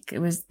whole week. It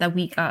was the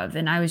week of,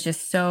 and I was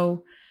just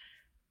so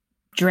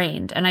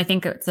drained. And I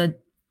think it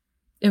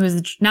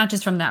was not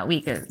just from that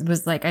week. It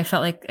was like, I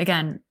felt like,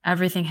 again,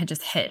 everything had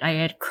just hit. I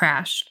had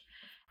crashed.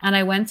 And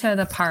I went to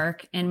the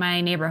park in my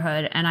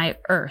neighborhood and I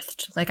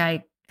earthed. Like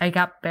I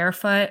got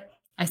barefoot.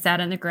 I sat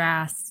in the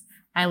grass.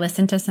 I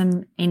listened to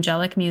some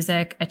angelic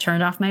music. I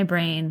turned off my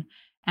brain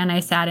and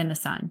I sat in the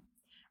sun.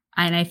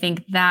 And I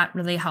think that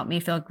really helped me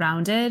feel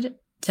grounded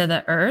to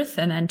the earth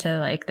and then to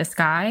like the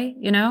sky,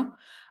 you know?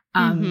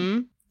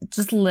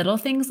 Just little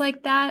things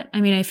like that.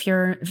 I mean, if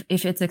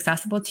it's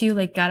accessible to you,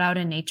 like get out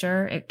in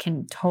nature, it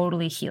can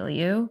totally heal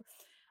you.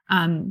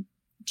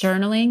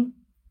 Journaling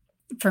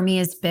for me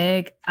is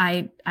big.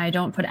 I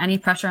don't put any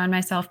pressure on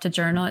myself to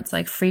journal. It's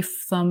like free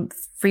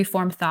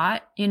form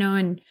thought, you know,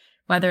 and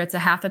whether it's a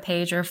half a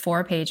page or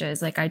 4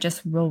 pages, like I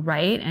just will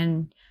write,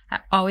 and I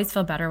always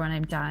feel better when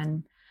I'm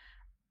done.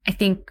 I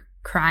think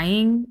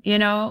crying, you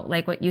know,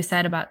 like what you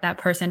said about that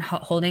person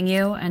holding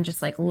you and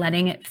just like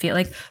letting it feel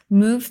like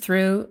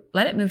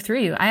let it move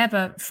through you. I have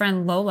a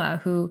friend, Lola,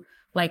 who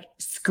like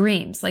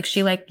screams, like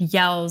she like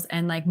yells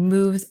and like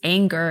moves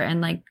anger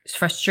and like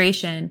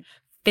frustration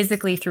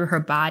physically through her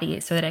body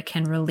so that it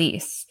can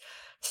release.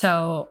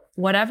 So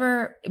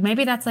whatever,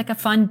 maybe that's like a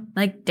fun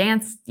like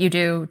dance you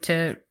do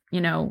to,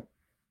 you know,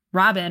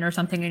 Robin or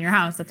something in your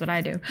house. That's what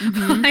I do.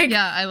 Mm-hmm. Like,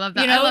 yeah, I love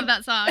that. You know, I love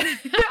that song.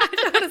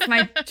 That's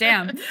my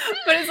jam.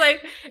 But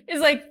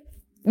it's like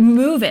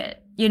move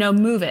it, you know,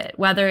 move it.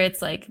 Whether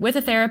it's like with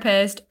a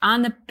therapist,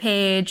 on the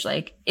page,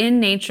 like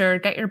in nature,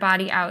 get your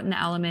body out in the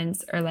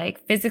elements, or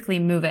like physically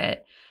move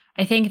it.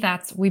 I think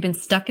we've been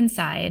stuck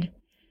inside.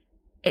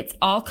 It's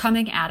all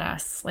coming at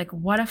us. Like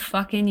what a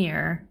fucking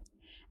year.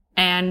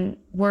 And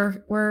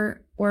we're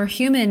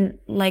human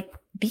like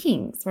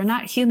beings. We're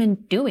not human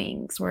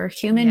doings. We're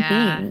human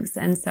beings.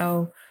 And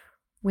so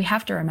we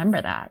have to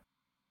remember that.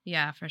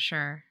 Yeah, for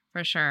sure.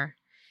 For sure.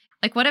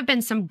 Like what have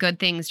been some good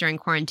things during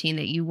quarantine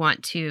that you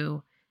want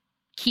to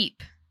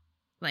keep?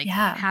 Like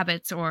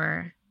habits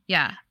or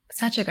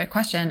Such a good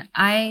question.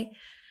 I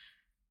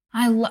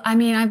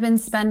mean, I've been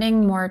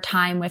spending more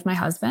time with my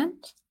husband,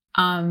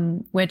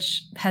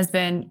 which has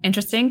been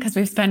interesting because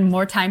we've spent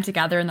more time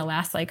together in the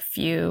last like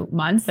few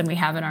months than we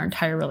have in our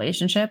entire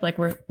relationship. Like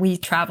we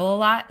travel a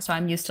lot. So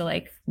I'm used to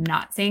like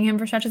not seeing him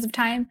for stretches of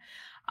time.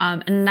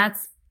 And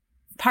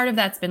part of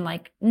that's been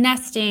like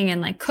nesting and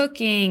like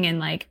cooking and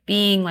like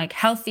being like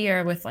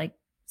healthier with like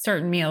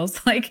certain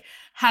meals, like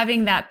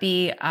having that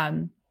be,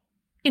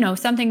 you know,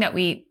 something that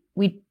we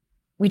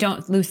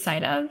don't lose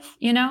sight of,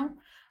 you know.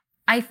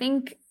 I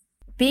think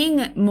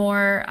being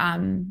more,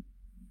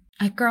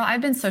 Girl,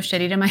 I've been so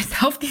shitty to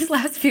myself these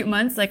last few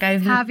months. Like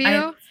Have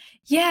you?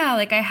 Yeah,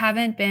 like I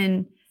haven't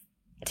been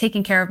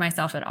taking care of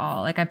myself at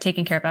all. Like I've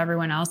taken care of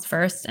everyone else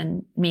first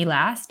and me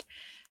last.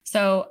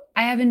 So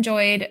I have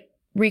enjoyed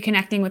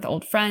reconnecting with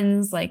old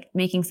friends, like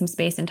making some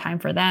space and time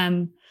for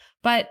them.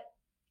 But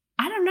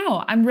I don't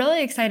know. I'm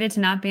really excited to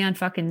not be on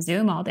fucking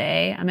Zoom all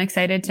day. I'm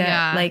excited to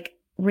like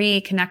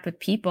reconnect with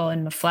people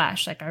in the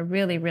flesh. Like I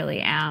really, really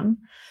am.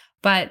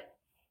 But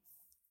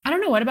I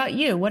don't know. What about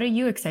you? What are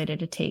you excited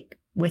to take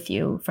with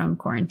you from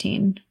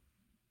quarantine?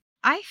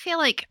 I feel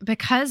like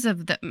because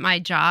of my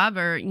job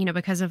or,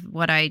 because of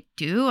what I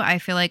do, I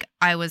feel like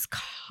I was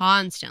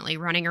constantly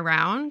running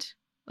around,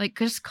 like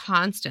just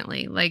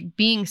constantly, like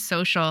being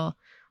social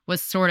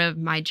was sort of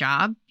my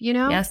job,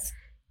 Yes.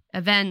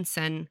 Events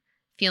and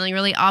feeling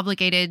really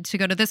obligated to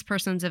go to this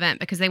person's event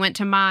because they went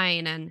to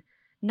mine and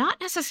not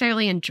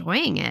necessarily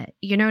enjoying it.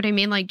 You know what I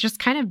mean? Like just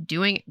kind of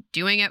doing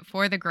it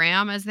for the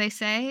gram, as they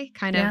say,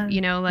 kind of,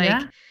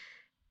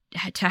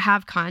 to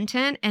have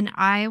content. And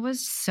I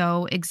was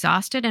so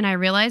exhausted. And I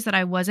realized that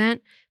I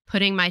wasn't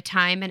putting my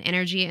time and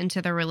energy into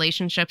the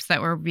relationships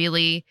that were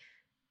really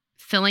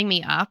filling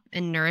me up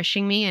and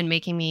nourishing me and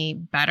making me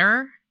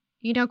better,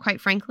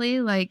 quite frankly.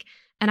 Like,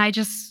 and I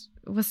just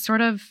was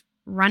sort of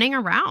running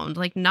around,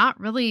 like not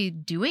really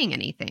doing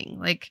anything,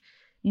 like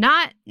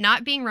not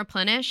being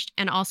replenished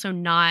and also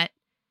not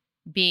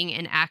being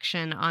in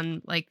action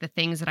on like the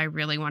things that I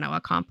really want to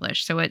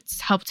accomplish. So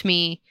it's helped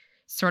me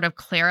sort of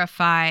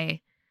clarify.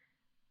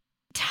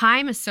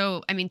 Time,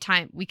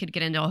 we could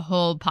get into a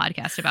whole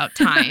podcast about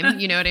time,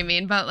 you know what I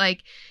mean? But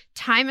like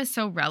time is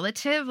so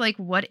relative. Like,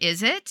 what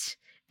is it?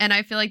 And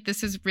I feel like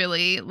this is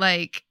really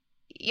like,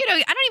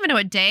 I don't even know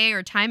what day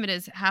or time it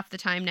is half the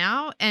time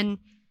now. And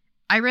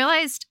I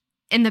realized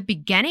in the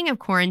beginning of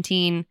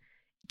quarantine,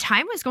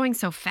 time was going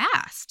so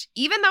fast.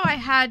 Even though I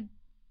had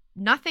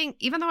nothing,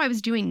 even though I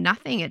was doing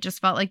nothing, it just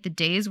felt like the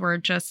days were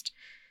just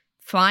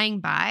flying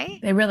by.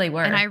 They really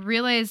were. And I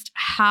realized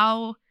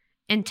how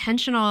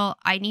intentional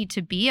I need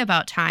to be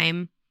about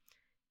time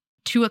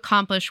to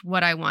accomplish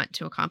what I want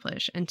to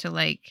accomplish and to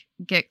like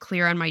get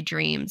clear on my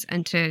dreams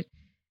and to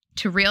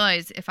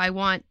realize if I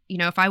want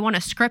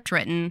a script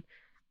written,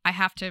 I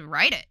have to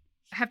write it.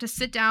 I have to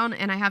sit down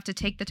and I have to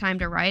take the time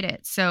to write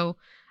it. So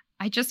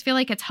I just feel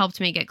like it's helped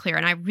me get clear,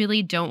 and I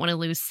really don't want to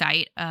lose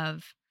sight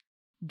of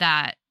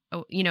that,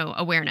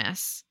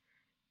 awareness.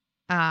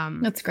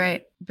 That's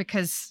great.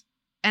 Because,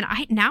 and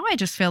I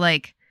just feel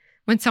like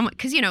when someone,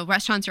 because,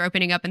 restaurants are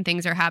opening up and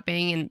things are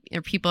happening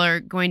and people are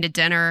going to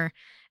dinner,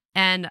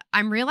 and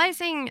I'm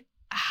realizing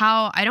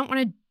how I don't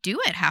want to do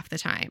it half the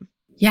time.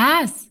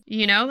 Yes.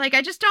 Like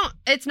I just don't,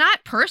 it's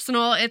not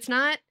personal. It's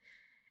not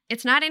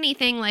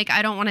anything like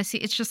I don't want to see.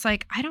 It's just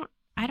like, I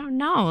don't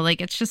know.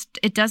 Like, it's just,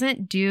 it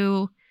doesn't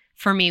do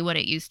for me what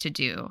it used to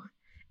do.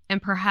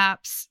 And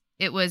perhaps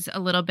it was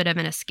a little bit of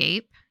an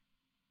escape,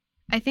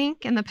 I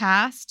think, in the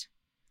past.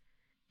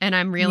 And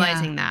I'm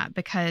realizing that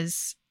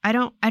because I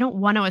don't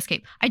want to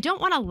escape. I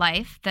don't want a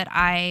life that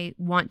I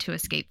want to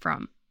escape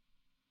from.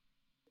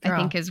 Girl. I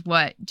think is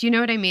what, do you know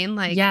what I mean?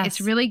 Like,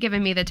 It's really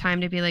given me the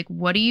time to be like,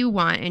 what do you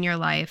want in your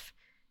life?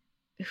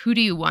 Who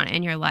do you want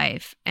in your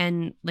life?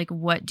 And like,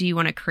 what do you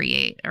want to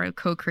create or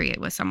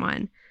co-create with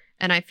someone?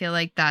 And I feel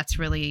like that's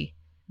really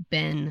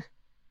been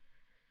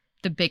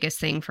the biggest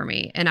thing for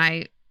me. And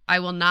I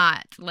will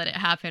not let it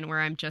happen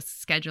where I'm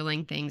just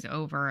scheduling things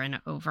over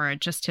and over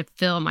just to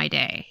fill my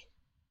day.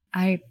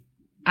 I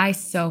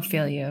so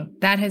feel you.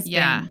 That has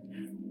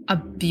been a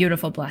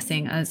beautiful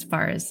blessing as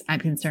far as I'm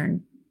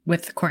concerned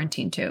with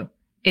quarantine too,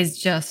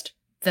 is just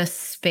the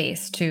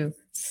space to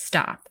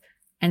stop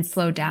and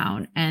slow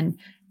down. And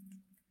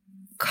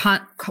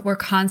we're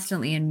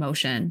constantly in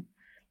motion,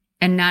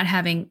 and not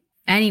having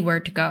anywhere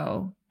to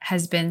go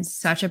has been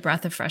such a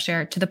breath of fresh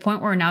air, to the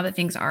point where now that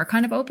things are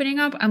kind of opening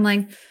up, I'm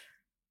like,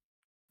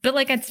 but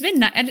like, it's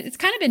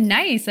kind of been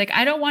nice. Like,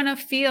 I don't want to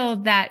feel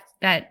that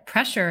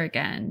pressure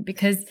again,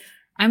 because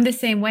I'm the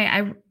same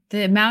way.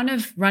 The amount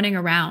of running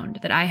around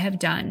that I have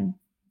done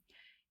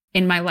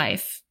in my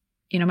life,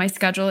 my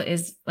schedule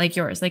is like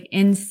yours, like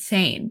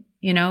insane.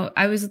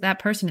 I was that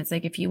person. It's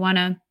like, if you want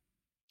to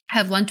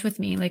have lunch with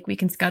me, like we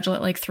can schedule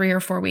it like 3 or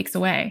 4 weeks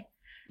away.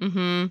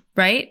 Mm-hmm.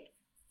 Right?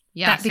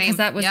 Yeah. Because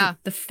that was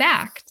the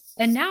fact.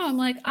 And now I'm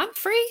like, I'm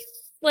free.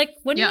 Like,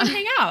 when do you want to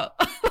hang out?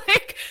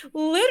 Like,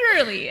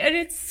 literally. And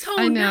it's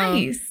so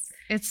nice.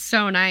 It's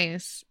so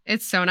nice.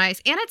 It's so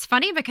nice. And it's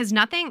funny because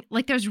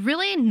there's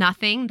really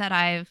nothing that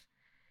I've,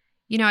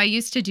 I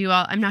used to do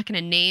I'm not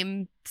going to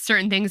name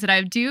certain things that I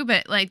would do,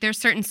 but like there's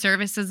certain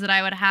services that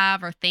I would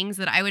have or things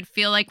that I would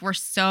feel like were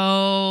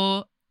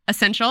so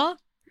essential.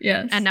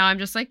 Yes. And now I'm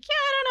just like,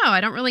 I don't know. I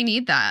don't really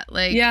need that.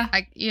 Like,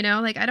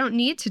 I don't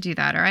need to do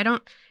that. Or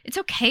it's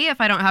okay if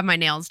I don't have my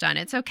nails done.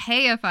 It's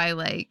okay if I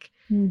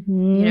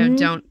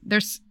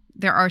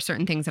there are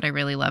certain things that I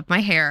really love. My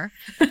hair,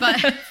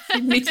 but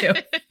me too.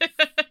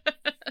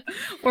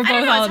 We're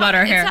both all about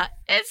our hair.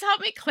 It's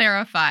helped me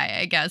clarify,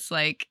 I guess,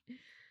 like,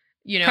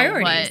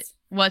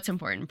 what's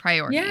important.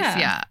 Priorities.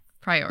 Yeah.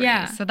 Priorities.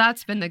 Yeah. So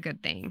that's been the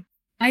good thing.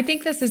 I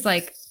think this is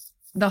like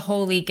the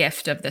holy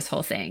gift of this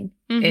whole thing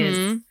Mm-hmm.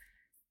 is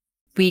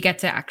we get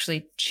to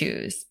actually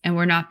choose, and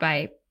we're not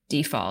by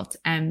default.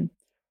 And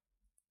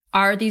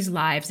are these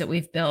lives that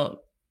we've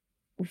built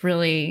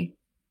really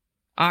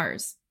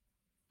ours?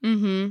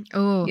 Mm-hmm.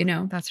 Oh, You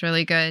know, that's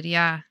really good.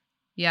 Yeah.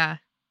 Yeah.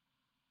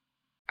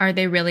 are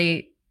they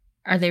really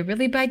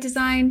by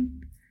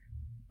design,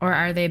 or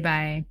are they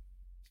by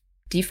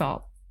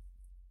default?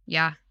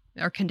 Yeah.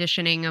 Or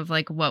conditioning of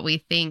like what we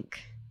think,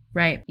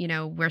 Right. you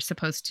know, we're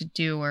supposed to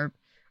do or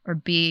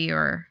be,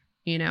 or,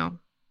 you know.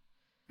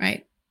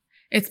 Right.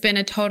 It's been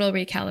a total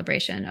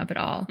recalibration of it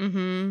all.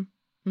 Mm-hmm.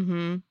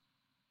 Mm-hmm.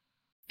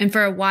 And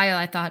for a while,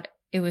 I thought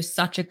it was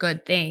such a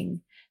good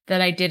thing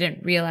that I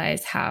didn't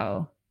realize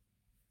how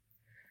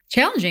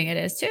challenging it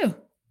is too,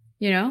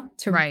 you know,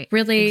 to Right.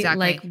 really Exactly.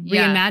 like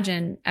Yeah.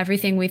 reimagine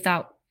everything we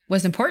thought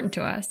was important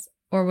to us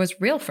or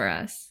was real for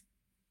us,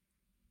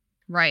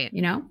 Right.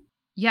 you know?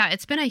 Yeah.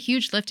 It's been a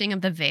huge lifting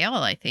of the veil,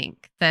 I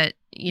think, that,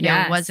 you know,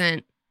 Yes.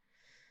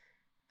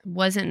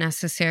 wasn't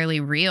necessarily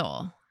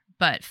real,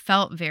 but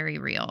felt very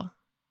real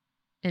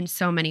in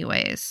so many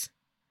ways.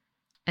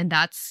 And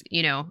that's,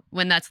 you know,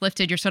 when that's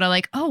lifted, you're sort of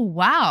like, oh,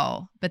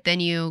 wow. But then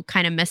you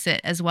kind of miss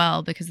it as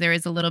well, because there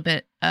is a little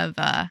bit of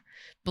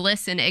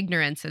bliss in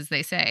ignorance, as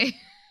they say.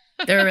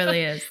 There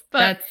really is.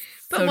 But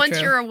so once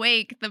true. you're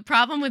awake, the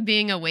problem with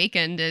being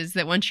awakened is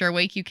that once you're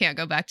awake, you can't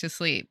go back to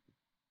sleep.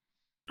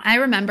 I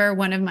remember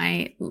one of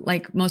my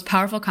like most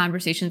powerful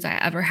conversations I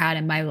ever had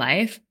in my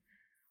life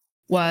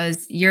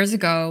was years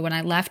ago when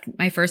I left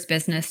my first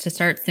business to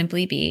start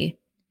Simply Be.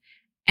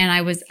 And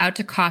I was out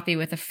to coffee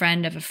with a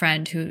friend of a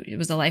friend who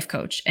was a life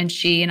coach. And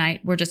she and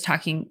I were just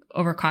talking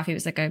over coffee. It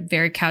was like a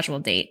very casual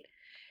date.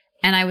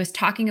 And I was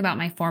talking about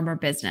my former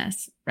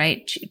business,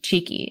 right?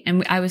 Cheeky.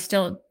 And I was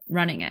still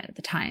running it at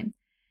the time.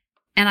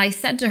 And I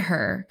said to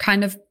her,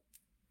 kind of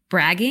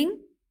bragging,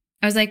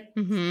 I was like,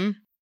 Mm-hmm.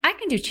 I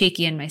can do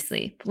Cheeky in my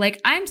sleep. Like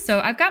I've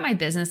got my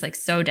business like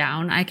so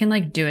down. I can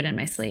like do it in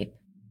my sleep.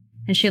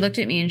 And she looked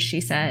at me and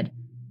she said,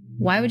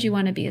 why would you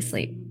want to be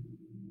asleep?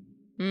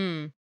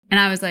 Mm. And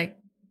I was like,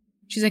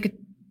 she's like,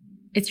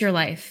 it's your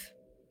life.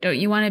 Don't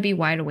you want to be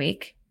wide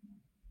awake?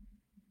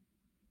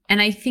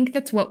 And I think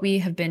that's what we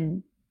have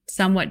been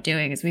somewhat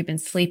doing is we've been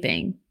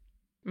sleeping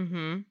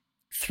Mm-hmm.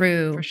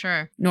 through For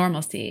sure.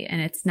 normalcy. And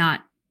it's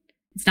not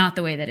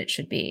the way that it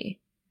should be.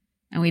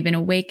 And we've been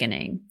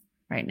awakening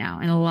right now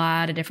in a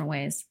lot of different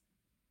ways,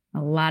 for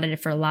a lot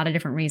of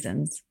different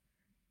reasons.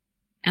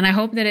 And I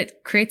hope that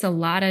it creates a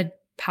lot of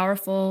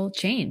powerful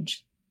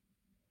change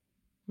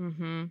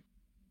Mm-hmm.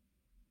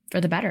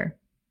 for the better.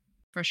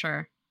 For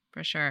sure.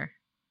 For sure.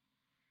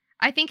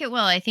 I think it will.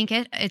 I think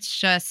it's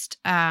just,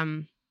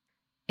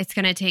 it's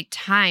going to take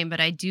time, but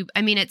I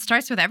mean, it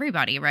starts with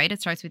everybody, right?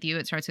 It starts with you.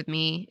 It starts with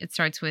me. It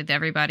starts with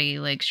everybody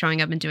like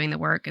showing up and doing the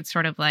work. It's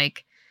sort of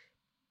like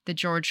the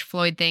George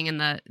Floyd thing and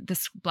the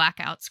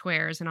blackout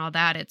squares and all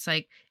that. It's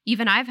like,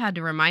 even I've had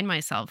to remind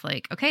myself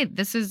like, okay,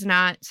 this is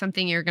not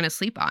something you're going to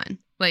sleep on.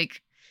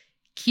 Like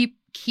keep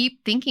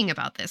thinking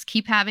about this,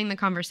 keep having the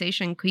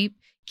conversation,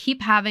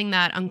 keep having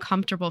that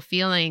uncomfortable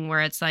feeling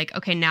where it's like,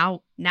 okay,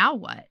 now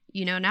what?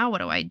 You know, now what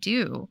do I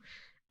do?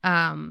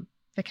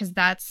 Because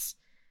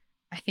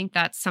I think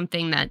that's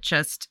something that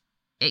just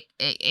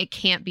it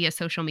can't be a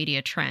social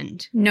media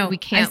trend. No, we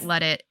can't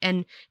let it.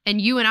 And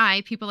you and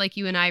I, people like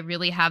you and I,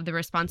 really have the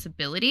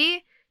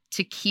responsibility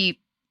to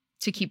keep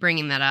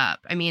bringing that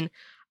up. I mean,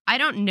 I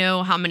don't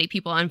know how many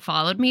people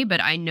unfollowed me,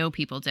 but I know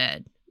people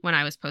did when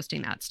I was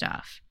posting that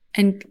stuff.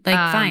 And like,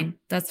 fine,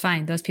 that's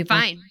fine. Those people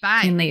bye.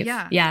 can leave.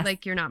 Yeah.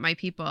 Like, you're not my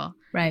people.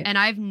 Right. And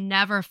I've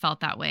never felt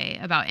that way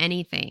about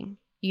anything.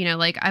 You know,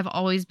 like I've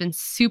always been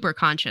super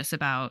conscious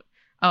about,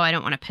 oh, I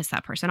don't want to piss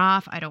that person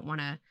off. I don't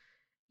want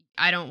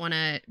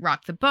to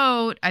rock the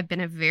boat. I've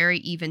been a very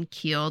even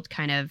keeled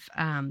kind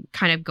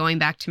of going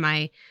back to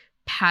my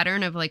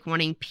pattern of like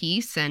wanting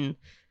peace and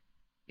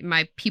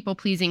my people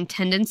pleasing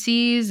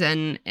tendencies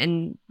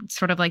and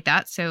sort of like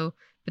that. So,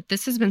 but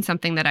this has been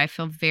something that I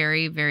feel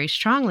very, very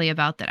strongly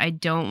about, that I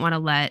don't want to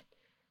let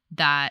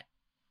that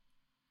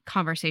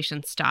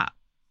conversation stop.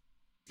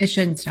 It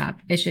shouldn't stop.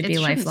 It should be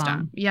lifelong.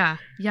 Stop. Yeah.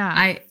 Yeah.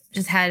 I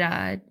just had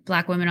a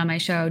Black woman on my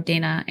show,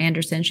 Dana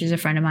Anderson. She's a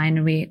friend of mine,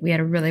 and we had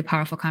a really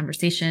powerful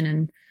conversation,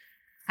 and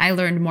I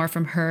learned more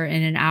from her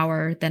in an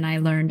hour than I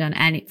learned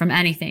from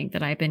anything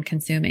that I've been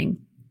consuming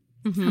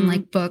from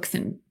like books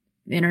and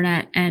the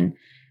internet. And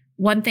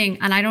one thing,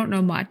 and I don't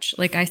know much,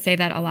 like I say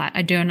that a lot.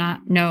 I do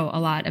not know a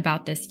lot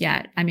about this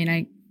yet. I mean,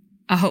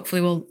 I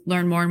hopefully will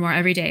learn more and more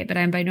every day, but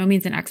I'm by no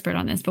means an expert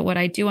on this. But what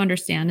I do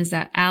understand is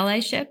that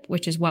allyship,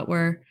 which is what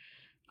we're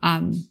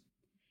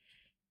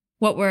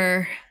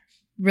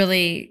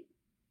really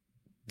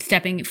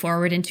stepping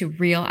forward into,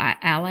 real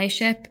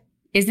allyship,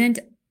 isn't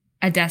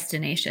a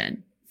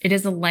destination. It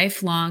is a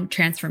lifelong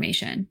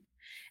transformation.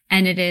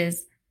 And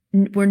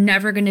we're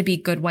never going to be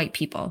good white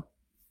people.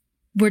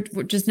 We're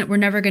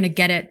never going to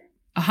get it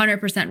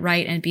 100%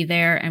 right and be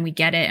there and we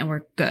get it and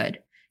we're good.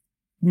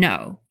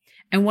 No.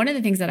 And one of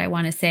the things that I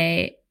want to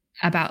say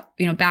about,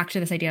 back to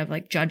this idea of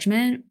like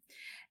judgment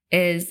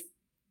is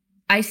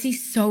I see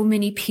so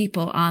many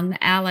people on the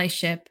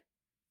allyship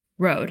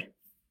road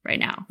right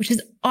now, which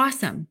is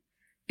awesome.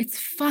 It's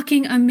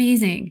fucking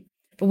amazing.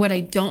 But what I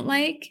don't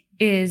like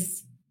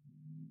is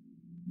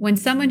when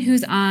someone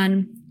who's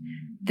on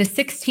the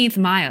 16th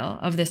mile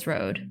of this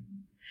road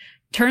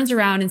turns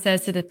around and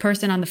says to the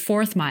person on the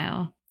 4th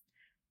mile,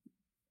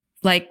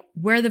 like,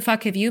 where the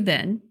fuck have you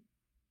been?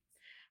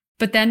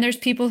 But then there's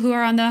people who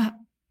are on the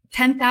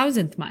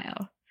 10,000th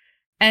mile.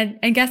 And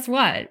guess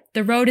what?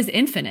 The road is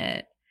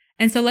infinite.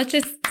 And so let's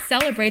just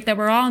celebrate that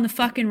we're all on the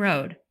fucking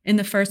road in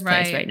the first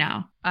place right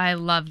now. I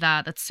love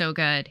that. That's so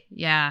good.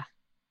 Yeah.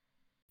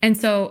 And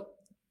so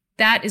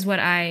that is what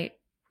I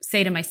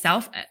say to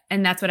myself.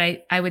 And that's what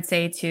I would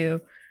say to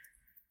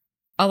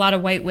a lot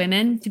of white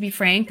women, to be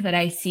frank, that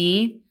I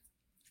see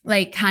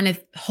like kind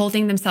of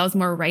holding themselves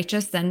more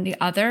righteous than the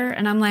other.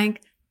 And I'm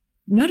like,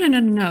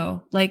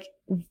 no. Like,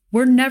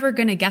 we're never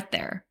going to get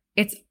there.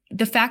 It's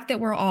the fact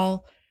that we're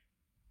all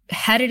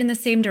headed in the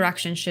same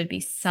direction should be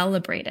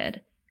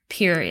celebrated,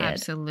 period.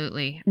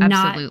 Absolutely.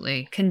 Not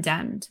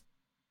condemned.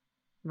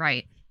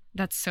 Right.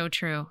 That's so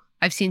true.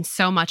 I've seen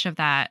so much of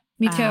that.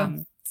 Me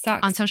too.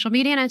 Sucks. On social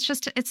media. And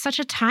it's such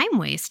a time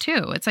waste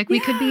too. It's like we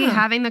could be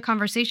having the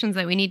conversations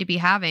that we need to be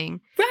having.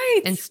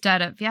 Right.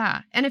 Instead of,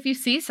 And if you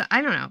see,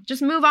 I don't know,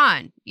 just move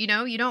on. You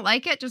know, you don't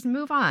like it, just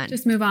move on.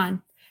 Just move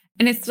on.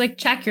 And it's like,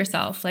 check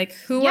yourself. Like,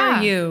 who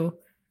are you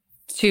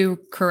to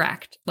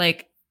correct?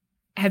 Like,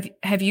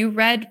 have you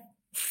read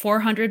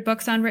 400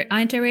 books on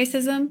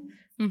anti-racism?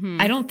 Mm-hmm.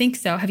 I don't think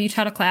so. Have you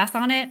taught a class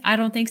on it? I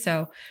don't think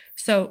so.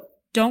 So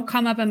don't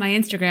come up in my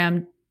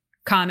Instagram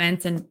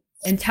comments and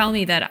tell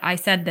me that I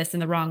said this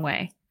in the wrong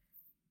way.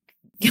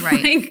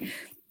 Right. Like,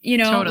 you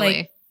know,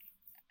 totally.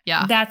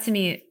 Like, that to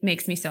me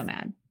makes me so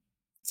mad.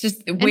 It's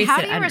just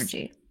wasted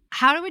energy.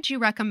 How would you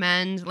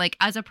recommend, like,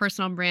 as a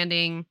personal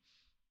branding,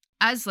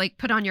 as like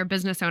put on your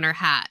business owner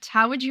hat,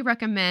 how would you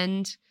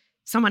recommend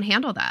someone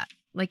handle that?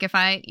 Like, if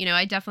I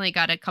definitely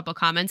got a couple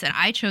comments and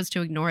I chose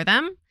to ignore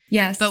them.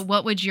 Yes. But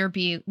what would your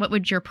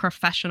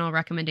professional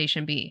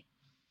recommendation be?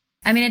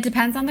 I mean, it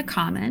depends on the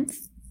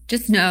comments.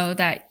 Just know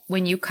that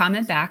when you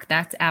comment back,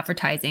 that's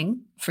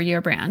advertising for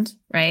your brand,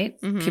 right?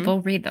 Mm-hmm.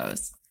 People read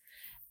those.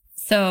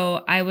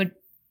 So I would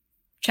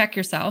check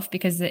yourself,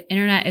 because the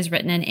internet is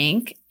written in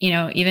ink. You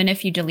know, even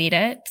if you delete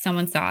it,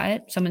 someone saw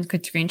it, someone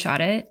could screenshot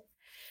it.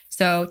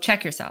 So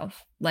check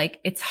yourself. Like,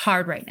 it's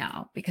hard right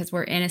now because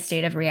we're in a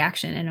state of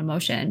reaction and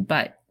emotion,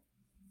 but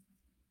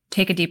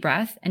take a deep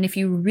breath. And if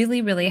you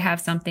really, really have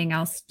something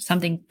else,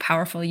 something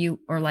powerful, you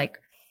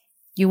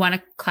want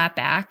to clap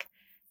back,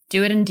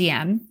 do it in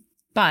DM,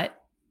 but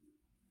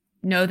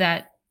know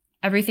that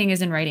everything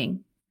is in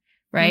writing,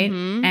 right?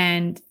 Mm-hmm.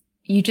 And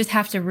you just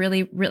have to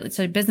really,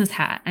 so business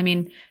hat. I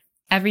mean,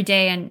 every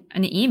day in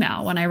an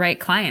email, when I write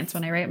clients,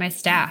 when I write my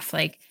staff,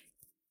 like,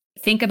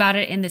 think about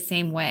it in the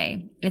same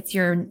way. It's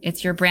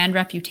your brand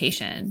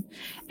reputation,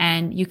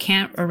 and you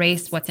can't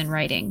erase what's in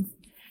writing.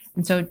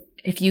 And so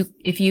if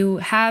you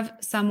have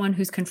someone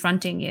who's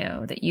confronting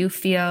you that you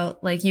feel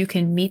like you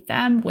can meet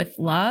them with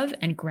love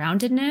and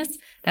groundedness,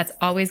 that's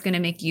always going to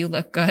make you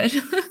look good,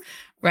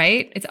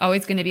 right? It's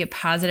always going to be a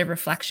positive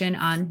reflection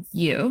on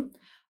you.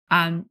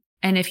 And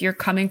if you're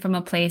coming from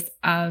a place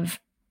of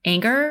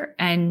anger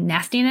and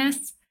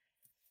nastiness,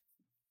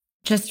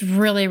 just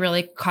really,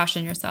 really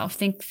caution yourself.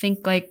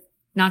 Think like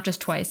not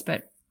just twice,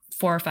 but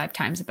 4 or 5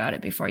 times about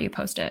it before you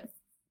post it.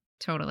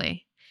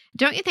 Totally.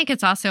 Don't you think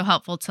it's also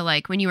helpful to,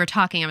 like, when you were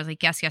talking, I was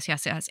like,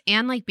 yes.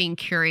 And like being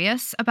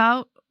curious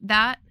about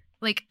that,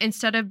 like,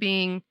 instead of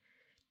being,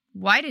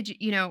 why did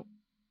you,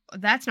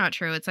 that's not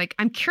true. It's like,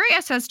 I'm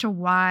curious as to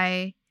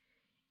why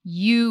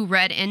you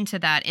read into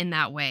that in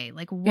that way.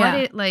 Like,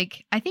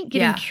 I think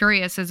getting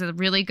curious is a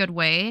really good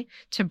way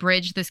to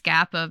bridge this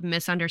gap of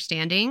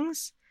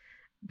misunderstandings,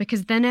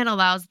 because then it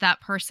allows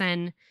that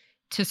person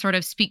to sort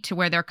of speak to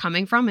where they're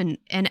coming from.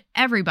 And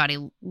everybody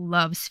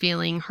loves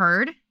feeling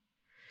heard.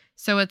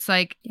 So it's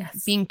like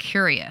being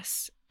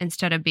curious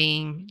instead of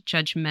being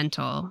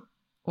judgmental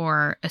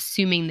or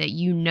assuming that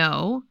you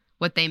know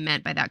what they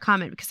meant by that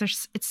comment, because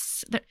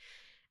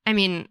I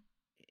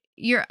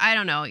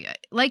don't know.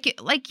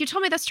 Like you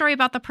told me the story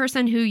about the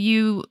person who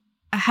you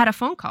had a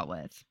phone call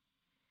with.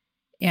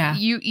 Yeah.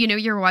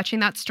 You're watching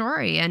that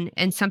story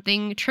and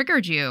something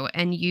triggered you,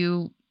 and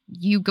you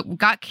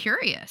got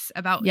curious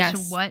about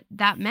what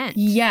that meant.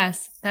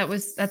 Yes.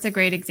 That's a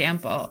great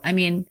example. I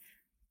mean,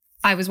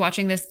 I was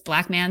watching this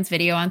Black man's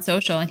video on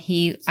social, and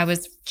I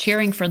was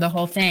cheering for the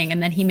whole thing.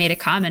 And then he made a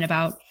comment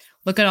about,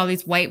 look at all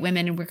these white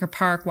women in Wicker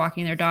Park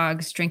walking their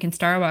dogs, drinking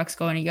Starbucks,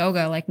 going to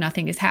yoga, like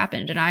nothing has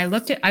happened. And I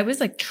was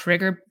like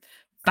triggered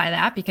by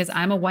that, because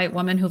I'm a white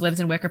woman who lives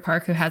in Wicker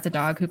Park, who has a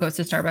dog, who goes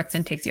to Starbucks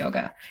and takes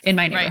yoga in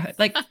my neighborhood.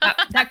 Right. Like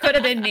that could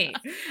have been me.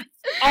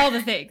 All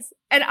the things.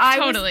 And I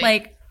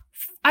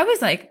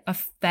was like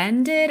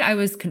offended. I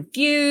was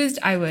confused.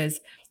 I was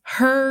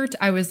hurt.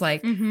 I was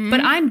like, but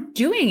I'm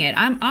doing it.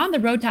 I'm on the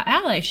road to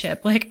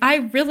allyship. Like,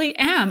 I really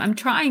am. I'm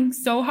trying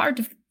so hard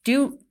to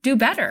do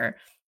better.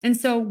 And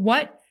so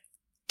what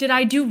did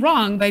I do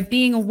wrong by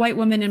being a white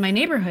woman in my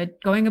neighborhood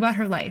going about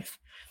her life?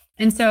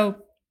 And so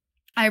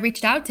I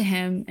reached out to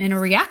him in a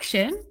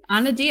reaction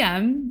on a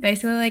DM,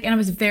 basically like, and I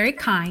was very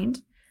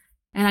kind.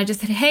 And I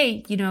just said,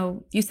 hey,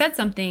 you said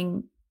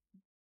something.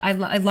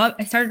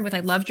 I started with, I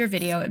loved your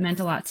video. It meant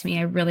a lot to me.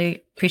 I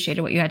really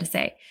appreciated what you had to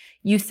say.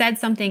 You said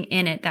something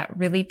in it that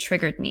really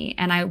triggered me.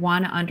 And I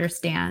want to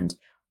understand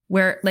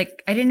where,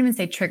 like, I didn't even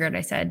say triggered.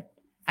 I said,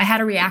 I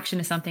had a reaction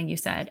to something you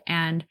said,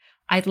 and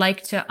I'd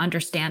like to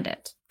understand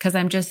it because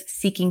I'm just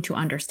seeking to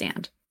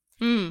understand.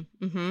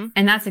 Mm-hmm.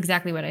 And that's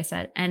exactly what I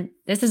said. And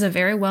this is a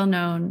very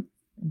well-known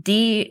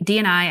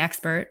D&I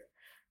expert,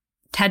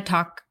 TED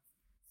Talk,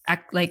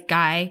 like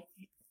guy,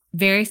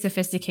 very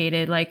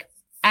sophisticated, like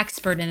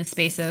expert in the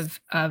space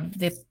of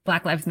the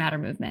Black Lives Matter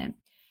movement.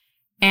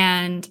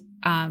 And,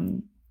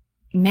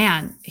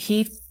 man,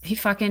 he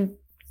fucking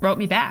wrote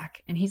me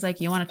back and he's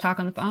like, you want to talk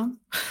on the phone?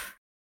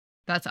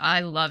 I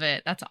love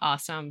it. That's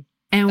awesome.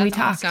 And That's we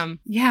talked. Awesome.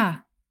 Yeah.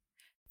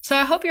 So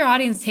I hope your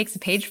audience takes a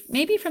page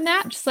maybe from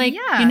that. Just like,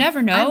 you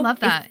never know. I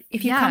love that.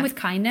 If you come with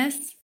kindness.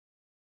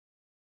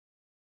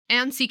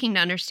 And seeking to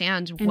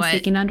understand what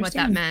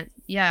that meant.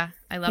 Yeah.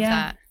 I love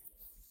that.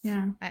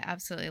 Yeah. I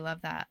absolutely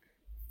love that.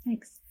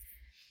 Thanks.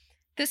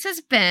 This has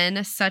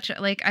been such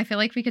a, like, I feel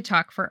like we could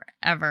talk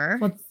forever.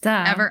 Well,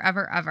 duh.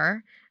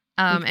 Ever.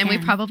 And we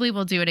probably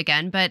will do it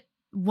again. But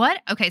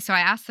so I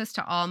asked this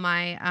to all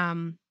my,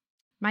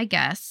 my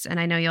guests, and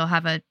I know you'll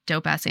have a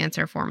dope ass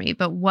answer for me,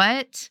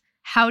 but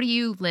how do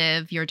you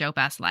live your dope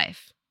ass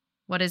life?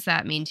 What does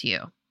that mean to you?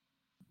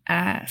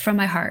 From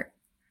my heart.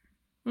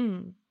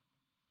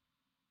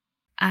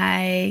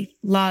 I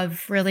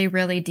love really,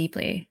 really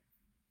deeply.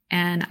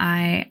 And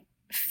I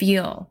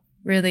feel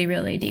really,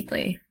 really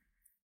deeply.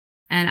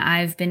 And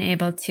I've been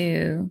able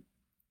to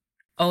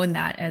own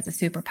that as a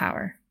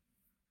superpower.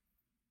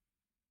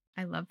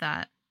 I love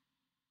that.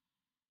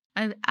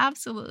 I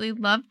absolutely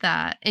love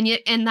that.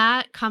 And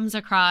that comes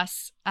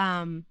across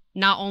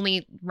not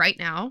only right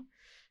now,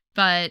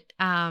 but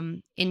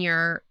in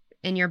your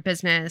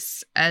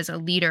business, as a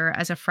leader,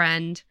 as a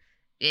friend,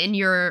 in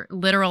your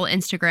literal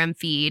Instagram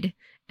feed.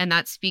 And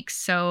that speaks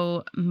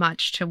so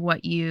much to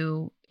what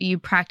you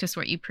practice,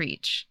 what you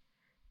preach.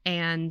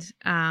 And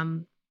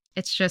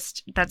it's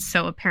just, that's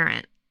so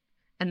apparent.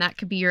 And that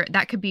could be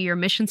your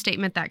mission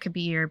statement. That could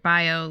be your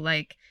bio.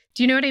 Like,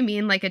 do you know what I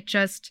mean? Like, it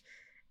just,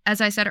 as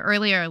I said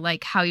earlier,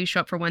 like, how you show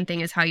up for one thing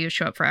is how you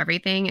show up for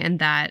everything. And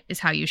that is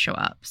how you show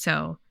up.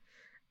 So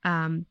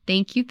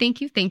thank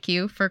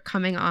you for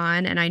coming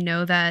on. And I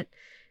know that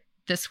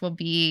this will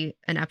be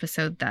an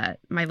episode that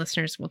my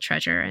listeners will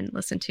treasure and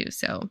listen to.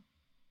 So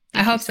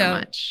I hope so.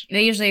 Much.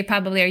 They usually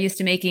probably are used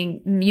to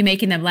making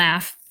them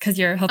laugh because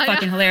you're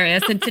fucking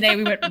hilarious. And today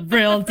we went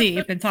real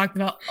deep and talked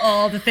about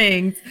all the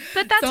things.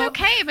 But that's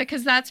okay,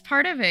 because that's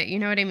part of it. You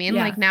know what I mean?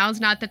 Yeah. Like, now's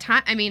not the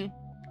time. I mean,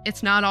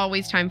 it's not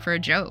always time for a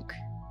joke.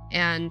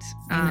 And it's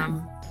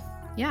time.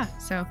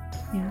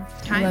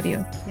 I love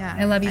you. Yeah.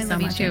 I love you so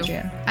much, too.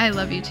 Andrea. I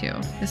love you too.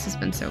 This has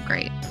been so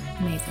great.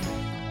 Amazing.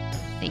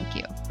 Thank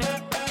you.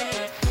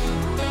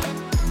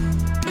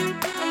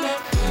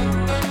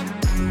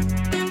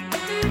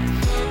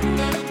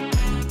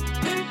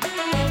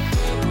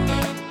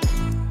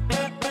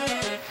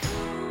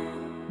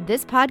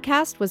 This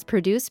podcast was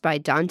produced by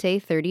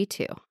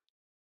Dante32.